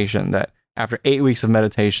meditation, that after 8 weeks of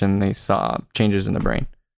meditation, they saw changes in the brain.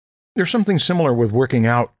 There's something similar with working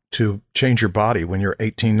out to change your body. When you're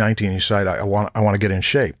 18, 19, you decide, I want to get in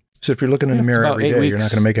shape. So if you're looking in the mirror every day, you're not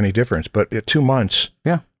going to make any difference. But at 2 months,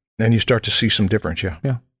 then you start to see some difference. Yeah.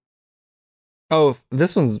 Yeah. Oh,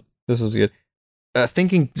 this was good.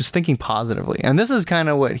 Thinking positively. And this is kind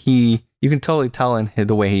of what you can totally tell in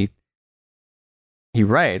the way he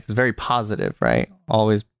writes. It's very positive, right?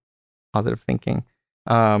 Always positive thinking.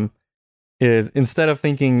 Is instead of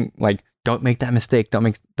thinking like, don't make that mistake,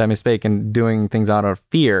 and doing things out of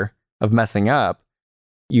fear of messing up,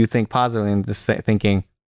 you think positively and just thinking,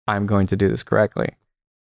 I'm going to do this correctly.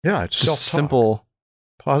 Yeah, it's self-talk. Simple.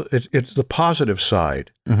 It's the positive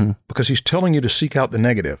side, because he's telling you to seek out the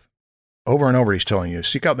negative. Over and over, he's telling you,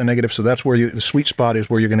 seek out the negative, so that's where the sweet spot is,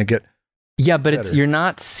 where you're going to get but you're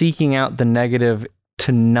not seeking out the negative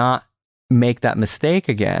to not make that mistake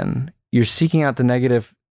again. You're seeking out the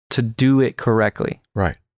negative to do it correctly.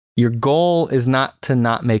 Right. Your goal is not to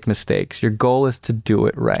not make mistakes. Your goal is to do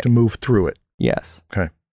it right. To move through it. Yes. Okay.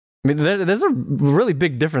 I mean, there's a really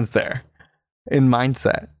big difference there in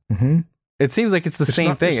mindset. Mm-hmm. It seems like it's the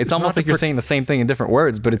same thing. It's almost like you're saying the same thing in different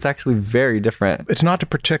words, but it's actually very different. It's not to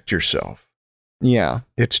protect yourself. Yeah.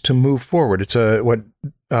 It's to move forward. It's what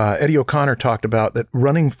Eddie O'Connor talked about, that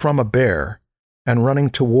running from a bear and running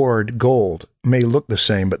toward gold may look the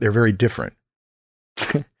same, but they're very different.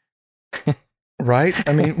 Right?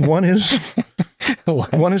 I mean, one is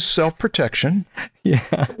self-protection.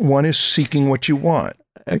 Yeah. One is seeking what you want.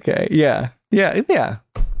 Okay. Yeah. Yeah. Yeah.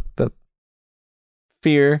 The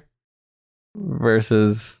fear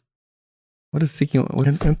versus what is seeking?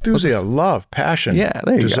 Enthusiasm, love, passion. Yeah.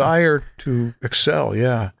 There you desire go. to excel.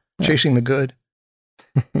 Yeah. Chasing the good.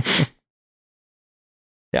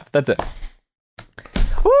 Yeah. That's it.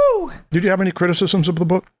 Woo! Did you have any criticisms of the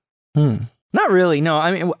book? Not really. No,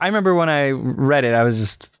 I mean, I remember when I read it, I was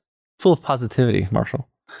just full of positivity, Marshall.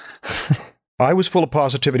 I was full of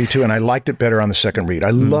positivity too, and I liked it better on the second read. I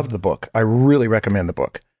loved the book. I really recommend the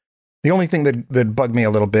book. The only thing that bugged me a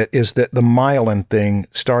little bit is that the myelin thing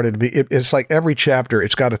started to be, it's like every chapter,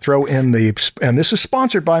 it's got to throw in and this is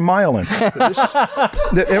sponsored by myelin.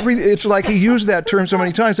 It's like he used that term so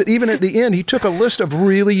many times that even at the end, he took a list of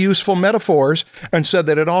really useful metaphors and said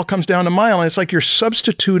that it all comes down to myelin. It's like you're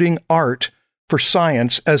substituting art for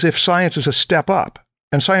science as if science is a step up.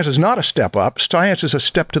 And science is not a step up. Science is a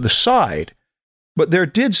step to the side. But there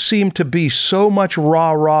did seem to be so much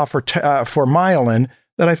rah-rah for myelin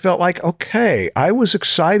that I felt like, okay, I was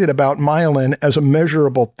excited about myelin as a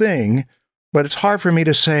measurable thing, but it's hard for me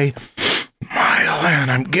to say, myelin,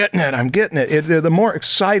 I'm getting it. The more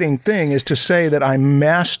exciting thing is to say that I'm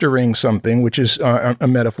mastering something, which is a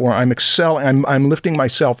metaphor. I'm excelling, I'm lifting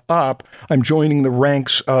myself up, I'm joining the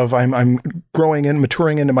ranks of, I'm growing and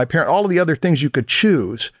maturing into my parent, all of the other things you could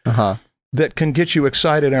choose. That can get you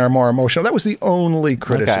excited and are more emotional. That was the only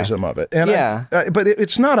criticism of it. And but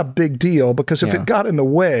it's not a big deal, because if it got in the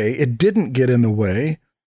way, it didn't get in the way.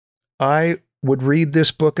 I would read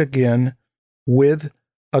this book again with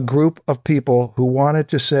a group of people who wanted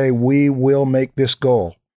to say, we will make this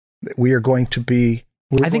goal. We are going to be...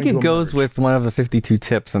 I think it goes with one of the 52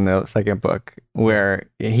 tips in the second book, where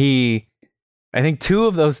he I think 2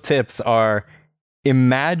 of those tips are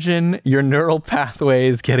imagine your neural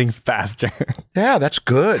pathways getting faster. Yeah, that's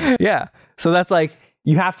good. Yeah. So that's like,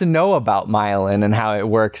 you have to know about myelin and how it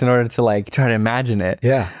works in order to like try to imagine it.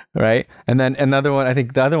 Yeah. Right. And then another one, I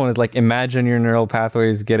think the other one is like, imagine your neural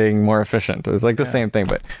pathways getting more efficient. It's like the same thing,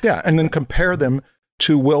 but. Yeah. And then compare them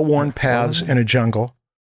to well-worn paths in a jungle.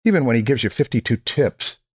 Even when he gives you 52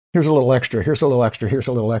 tips, here's a little extra, here's a little extra, here's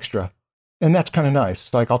a little extra. And that's kind of nice.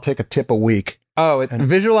 It's like, I'll take a tip a week. Oh, it's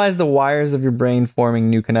visualize the wires of your brain forming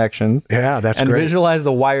new connections. Yeah, that's and great. And visualize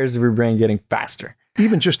the wires of your brain getting faster.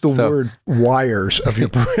 Even just the word wires of your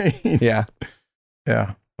brain. Yeah.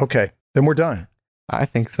 Yeah. Okay. Then we're done. I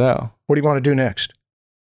think so. What do you want to do next?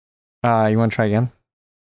 You want to try again?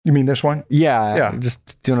 You mean this one? Yeah. Yeah.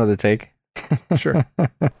 Just do another take. Sure.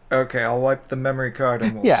 Okay, I'll wipe the memory card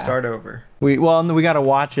and we'll start over. We got to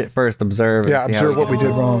watch it first, observe. Yeah, observe what we did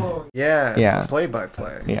wrong. Yeah. Play by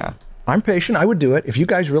play. Yeah. I'm patient. I would do it. If you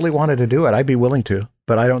guys really wanted to do it, I'd be willing to.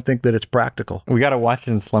 But I don't think that it's practical. We got to watch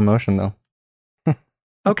it in slow motion, though.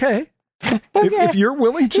 Okay. If you're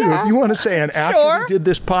willing to, if you want to say, and after we did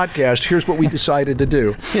this podcast, here's what we decided to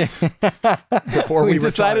do. Before we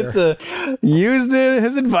decided to use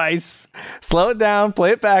his advice, slow it down,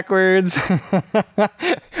 play it backwards,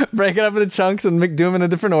 break it up into chunks, and do them in a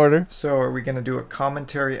different order. So are we going to do a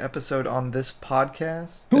commentary episode on this podcast?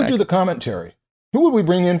 Who would do the commentary? Who would we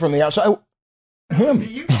bring in from the outside?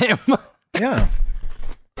 Him. Yeah.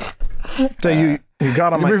 So you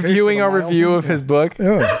got on my reviewing our review of his book.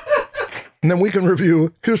 Yeah. And then we can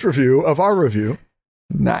review his review of our review.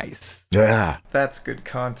 Nice. Yeah. That's good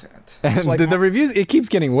content. And like the reviews, it keeps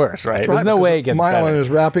getting worse, right? There's no way it gets myelin better. Is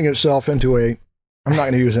wrapping itself into a... I'm not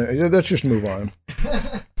going to use it. Let's just move on.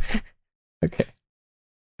 Okay.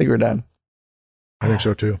 I think we're done. I think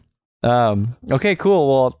so, too. Okay, cool.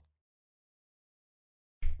 Well,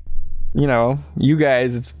 you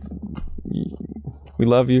guys, we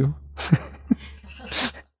love you.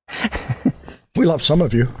 We love some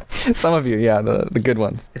of you. Some of you, yeah, the good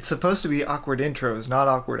ones. It's supposed to be awkward intros, not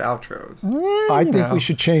awkward outros. I think we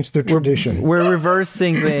should change the tradition. We're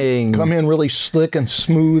reversing things. Come in really slick and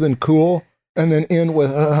smooth and cool, and then end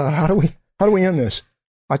with, how do we end this?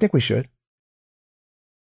 I think we should.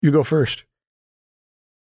 You go first.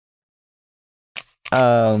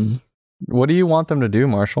 What do you want them to do,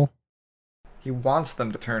 Marshall? He wants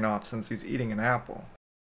them to turn off since he's eating an apple.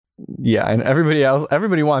 Yeah, and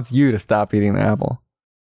everybody wants you to stop eating the apple.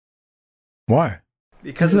 Why?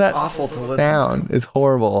 Because it's awful to listen sound to. Is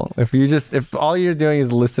horrible. If all you're doing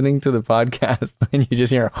is listening to the podcast and you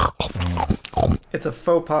just hear it's a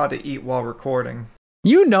faux pas to eat while recording.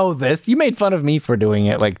 You know this. You made fun of me for doing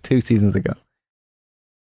it like 2 seasons ago.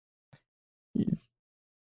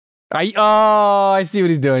 I see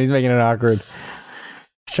what he's doing. He's making it awkward.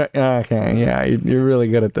 Okay, yeah, you're really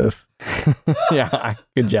good at this. Yeah,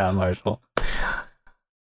 good job, Marshall.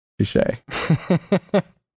 Touche.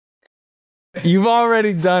 You've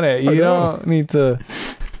already done it. You don't need to.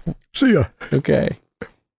 See ya. Okay.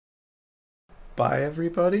 Bye,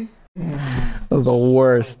 everybody. That was the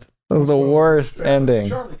worst. That was the worst ending.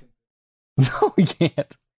 No, we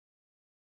can't.